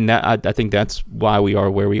 And that I think that's why we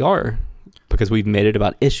are where we are, because we've made it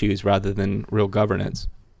about issues rather than real governance.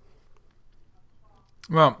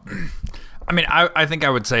 Well, I mean, I think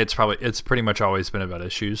I would say it's pretty much always been about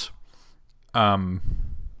issues.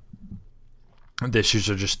 The issues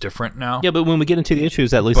are just different now. Yeah, but when we get into the issues,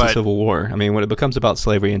 that leads to civil war. I mean, when it becomes about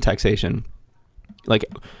slavery and taxation, like,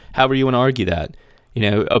 however you want to argue that,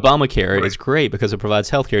 Obamacare is great because it provides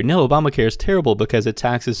health care. No, Obamacare is terrible because it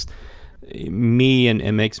taxes me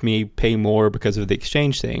and makes me pay more because of the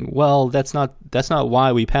exchange thing. Well, that's not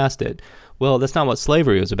why we passed it. Well, that's not what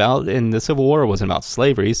slavery was about, and the Civil War wasn't about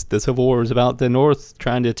slavery. The Civil War was about the North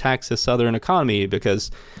trying to tax the Southern economy because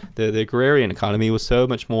the agrarian economy was so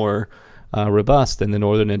much more robust than the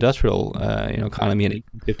Northern industrial economy in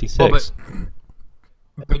 1856. Well,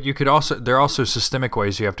 but you could there are also systemic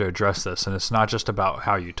ways you have to address this, and it's not just about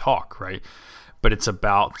how you talk, right? But it's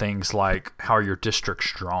about things like how are your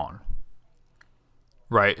districts drawn,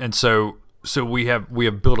 right? And so we have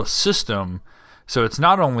built a system. So it's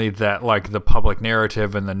not only that, like, the public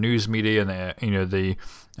narrative and the news media and the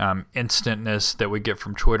instantness that we get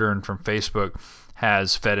from Twitter and from Facebook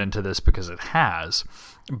has fed into this, because it has,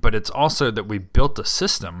 but it's also that we built a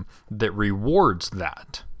system that rewards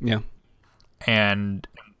that. Yeah. And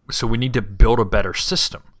so we need to build a better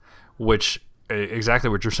system, which, exactly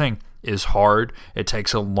what you're saying, is hard. It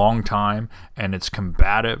takes a long time, and it's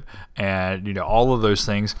combative, and all of those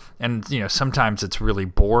things. And sometimes it's really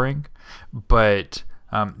boring, but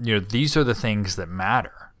these are the things that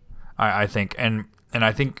matter, I think. And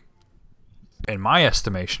I think, in my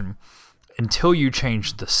estimation, until you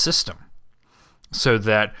change the system so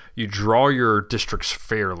that you draw your districts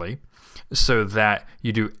fairly, so that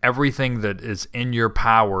you do everything that is in your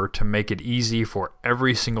power to make it easy for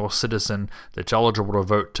every single citizen that's eligible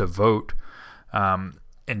to vote,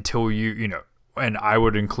 until and I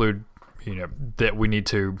would include, that we need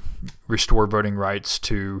to restore voting rights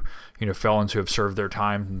to, felons who have served their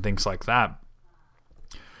time and things like that.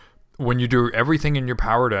 When you do everything in your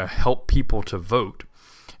power to help people to vote,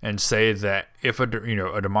 and say that if a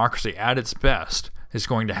democracy at its best is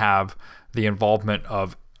going to have the involvement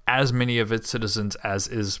of as many of its citizens as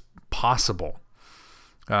is possible,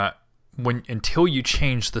 until you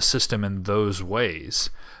change the system in those ways,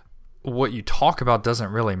 what you talk about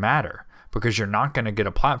doesn't really matter, because you're not going to get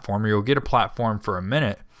a platform. You'll get a platform for a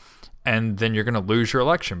minute, and then you're going to lose your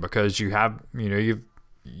election because you have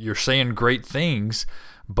you're saying great things,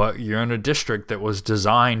 but you're in a district that was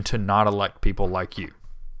designed to not elect people like you.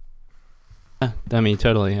 I mean,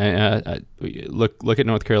 totally. Look at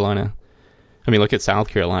North Carolina. I mean, look at South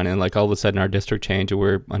Carolina, and like all of a sudden our district changed, and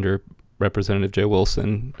we're under Representative Joe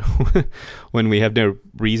Wilson when we have no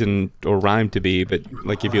reason or rhyme to be. But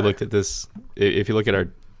like, if you looked at this, if you look at our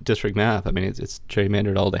district map, I mean, it's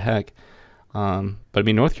gerrymandered all to heck. But I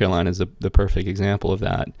mean, North Carolina is the perfect example of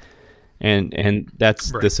that, and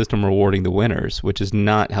that's Right. the system rewarding the winners, which is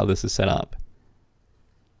not how this is set up.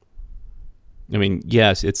 I mean,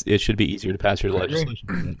 yes, it should be easier to pass your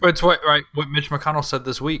legislation. But it's what Mitch McConnell said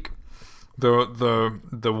this week.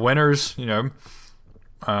 The winners, like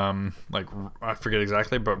I forget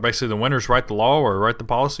exactly, but basically the winners write the law or write the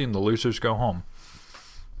policy, and the losers go home.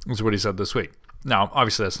 Is what he said this week. Now,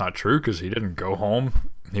 obviously, that's not true because he didn't go home.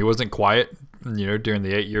 He wasn't quiet, during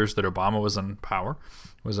the 8 years that Obama was in power,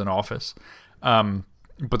 was in office.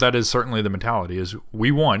 But that is certainly the mentality: is we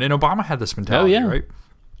won, and Obama had this mentality, yeah. right?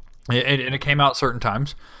 And it came out certain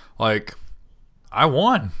times, like I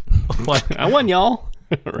won, like I won, y'all.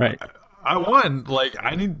 Right. I won. Like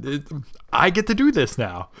I get to do this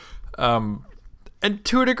now. And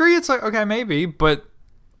to a degree, it's like, okay, maybe, but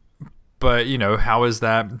how is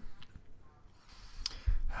that?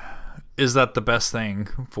 Is that the best thing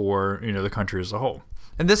for the country as a whole?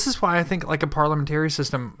 And this is why I think like a parliamentary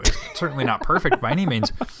system is certainly not perfect by any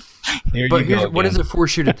means. But what does it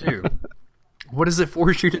force you to do? What does it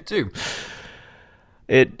force you to do?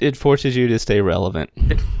 It forces you to stay relevant.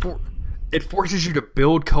 It forces you to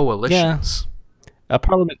build coalitions. A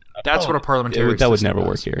parliament. That's what a parliamentary that would system never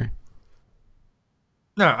work does. here.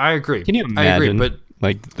 No, I agree. Can you I agree, imagine? but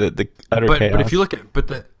like the utter but chaos. if you look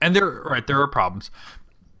at there are problems,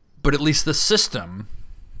 but at least the system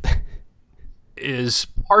is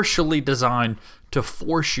partially designed to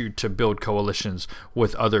force you to build coalitions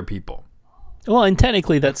with other people. Well, and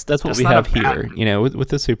technically that's what we not have a bad here. With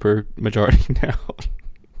the super majority now.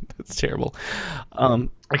 That's terrible.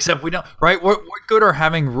 Except we don't, right? What good are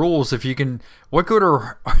having rules if you can? What good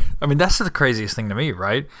are? I mean, that's the craziest thing to me,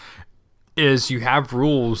 right? Is you have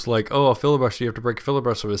rules like, a filibuster, you have to break a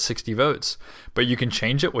filibuster with 60 votes, but you can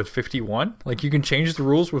change it with 51. Like you can change the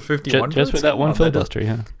rules with 51 just votes? with that one Oh, filibuster,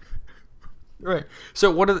 yeah. Right.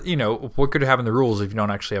 So what good are having the rules if you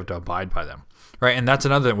don't actually have to abide by them, right? And that's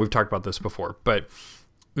another thing. We've talked about this before, but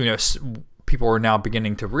people are now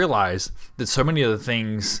beginning to realize that so many of the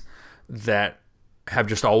things that have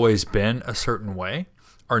just always been a certain way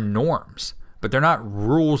are norms, but they're not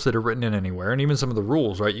rules that are written in anywhere. And even some of the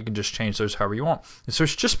rules, right, you can just change those however you want. And so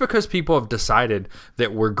it's just because people have decided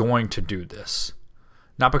that we're going to do this,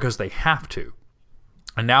 not because they have to.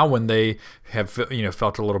 And now when they have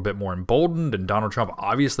felt a little bit more emboldened, and Donald Trump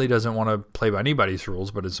obviously doesn't want to play by anybody's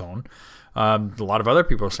rules but his own, a lot of other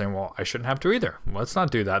people are saying, well, I shouldn't have to either. Let's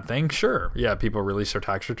not do that thing. Sure. Yeah, people release their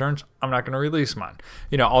tax returns. I'm not going to release mine.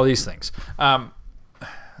 All these things.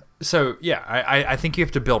 So, yeah, I think you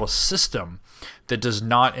have to build a system that does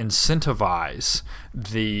not incentivize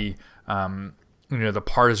the the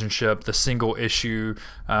partisanship, the single issue,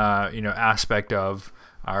 aspect of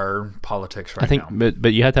our politics right now.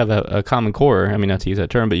 But you have to have a common core. I mean, not to use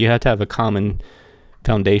that term, but you have to have a common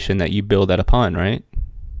foundation that you build that upon, right?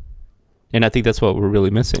 And I think that's what we're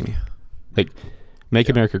really missing. Like, Make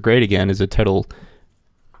America Great Again is a total,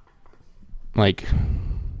 like,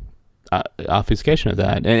 obfuscation of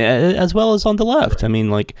that, and as well as on the left. I mean,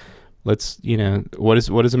 like, let's, what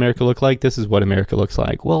does America look like? This is what America looks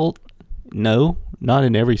like. Well, no, not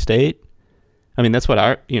in every state. I mean, that's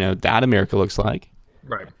what that America looks like.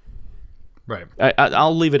 Right. Right.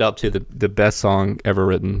 I'll leave it up to the best song ever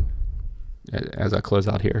written as I close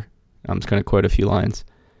out here. I'm just going to quote a few lines.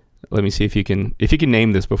 Let me see if you can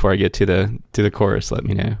name this before I get to the chorus. Let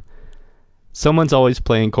me know. Someone's always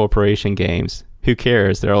playing corporation games. Who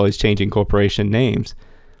cares? They're always changing corporation names.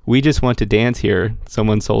 We just want to dance here.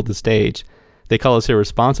 Someone sold the stage. They call us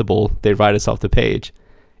irresponsible. They write us off the page.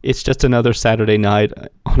 It's just another Saturday night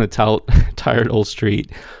on a tired old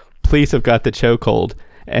street. Police have got the chokehold.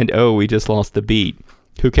 And we just lost the beat.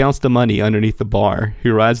 Who counts the money underneath the bar?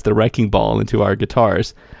 Who rides the wrecking ball into our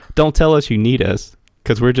guitars? Don't tell us you need us,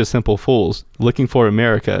 'cause we're just simple fools, looking for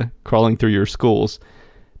America, crawling through your schools.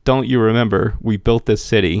 Don't you remember, we built this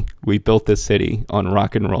city. We built this city on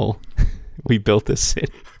rock and roll. We built this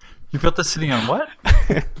city. You built this city on what?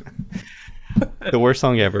 The worst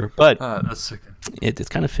song ever. But that's so good. It's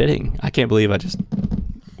kind of fitting. I can't believe I just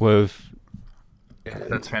wove.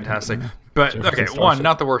 That's fantastic. But, okay,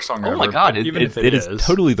 not the worst song ever. Oh my God, even if it is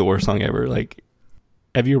totally the worst song ever. Like,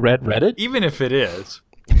 have you read Reddit? Even if it is,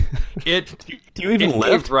 it do you even gave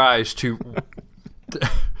live? rise to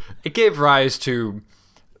it gave rise to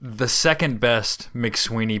the second best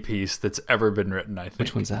McSweeney piece that's ever been written, I think.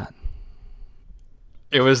 Which one's that?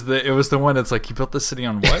 It was the one that's like, you built the city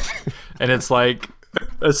on what? And it's like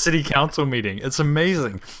a city council meeting. It's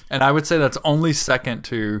amazing. And I would say that's only second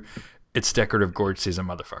to It's Decorative Gorge Season,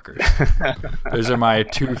 Motherfuckers. Those are my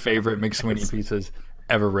two favorite McSweeney pieces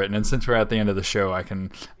ever written. And since we're at the end of the show, I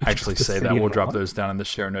can actually say that. We'll drop those down in the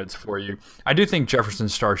show notes for you. I do think Jefferson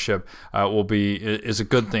Starship is a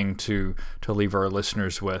good thing to leave our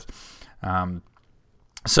listeners with.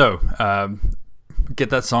 So get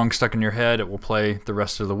that song stuck in your head. It will play the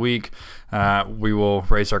rest of the week. We will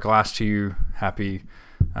raise our glass to you. Happy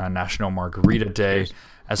National Margarita Day.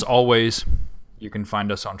 As always, you can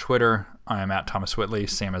find us on Twitter. I am at Thomas Whitley.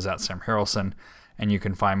 Sam is at Sam Harrelson. And you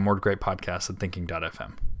can find more great podcasts at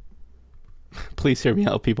thinking.fm. Please hear me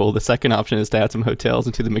out, people. The second option is to add some hotels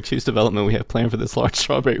into the mixed-use development we have planned for this large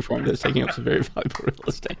strawberry farm that's taking up some very valuable real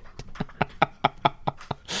estate.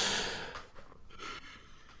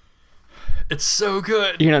 It's so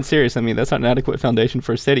good. You're not serious. I mean, that's not an adequate foundation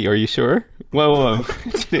for a city. Are you sure? Whoa.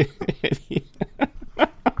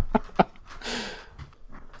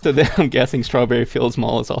 So then I'm guessing Strawberry Fields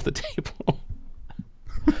Mall is off the table.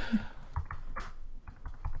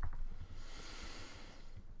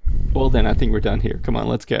 Well, then I think we're done here. Come on,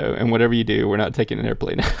 let's go. And whatever you do, we're not taking an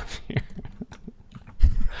airplane out of here.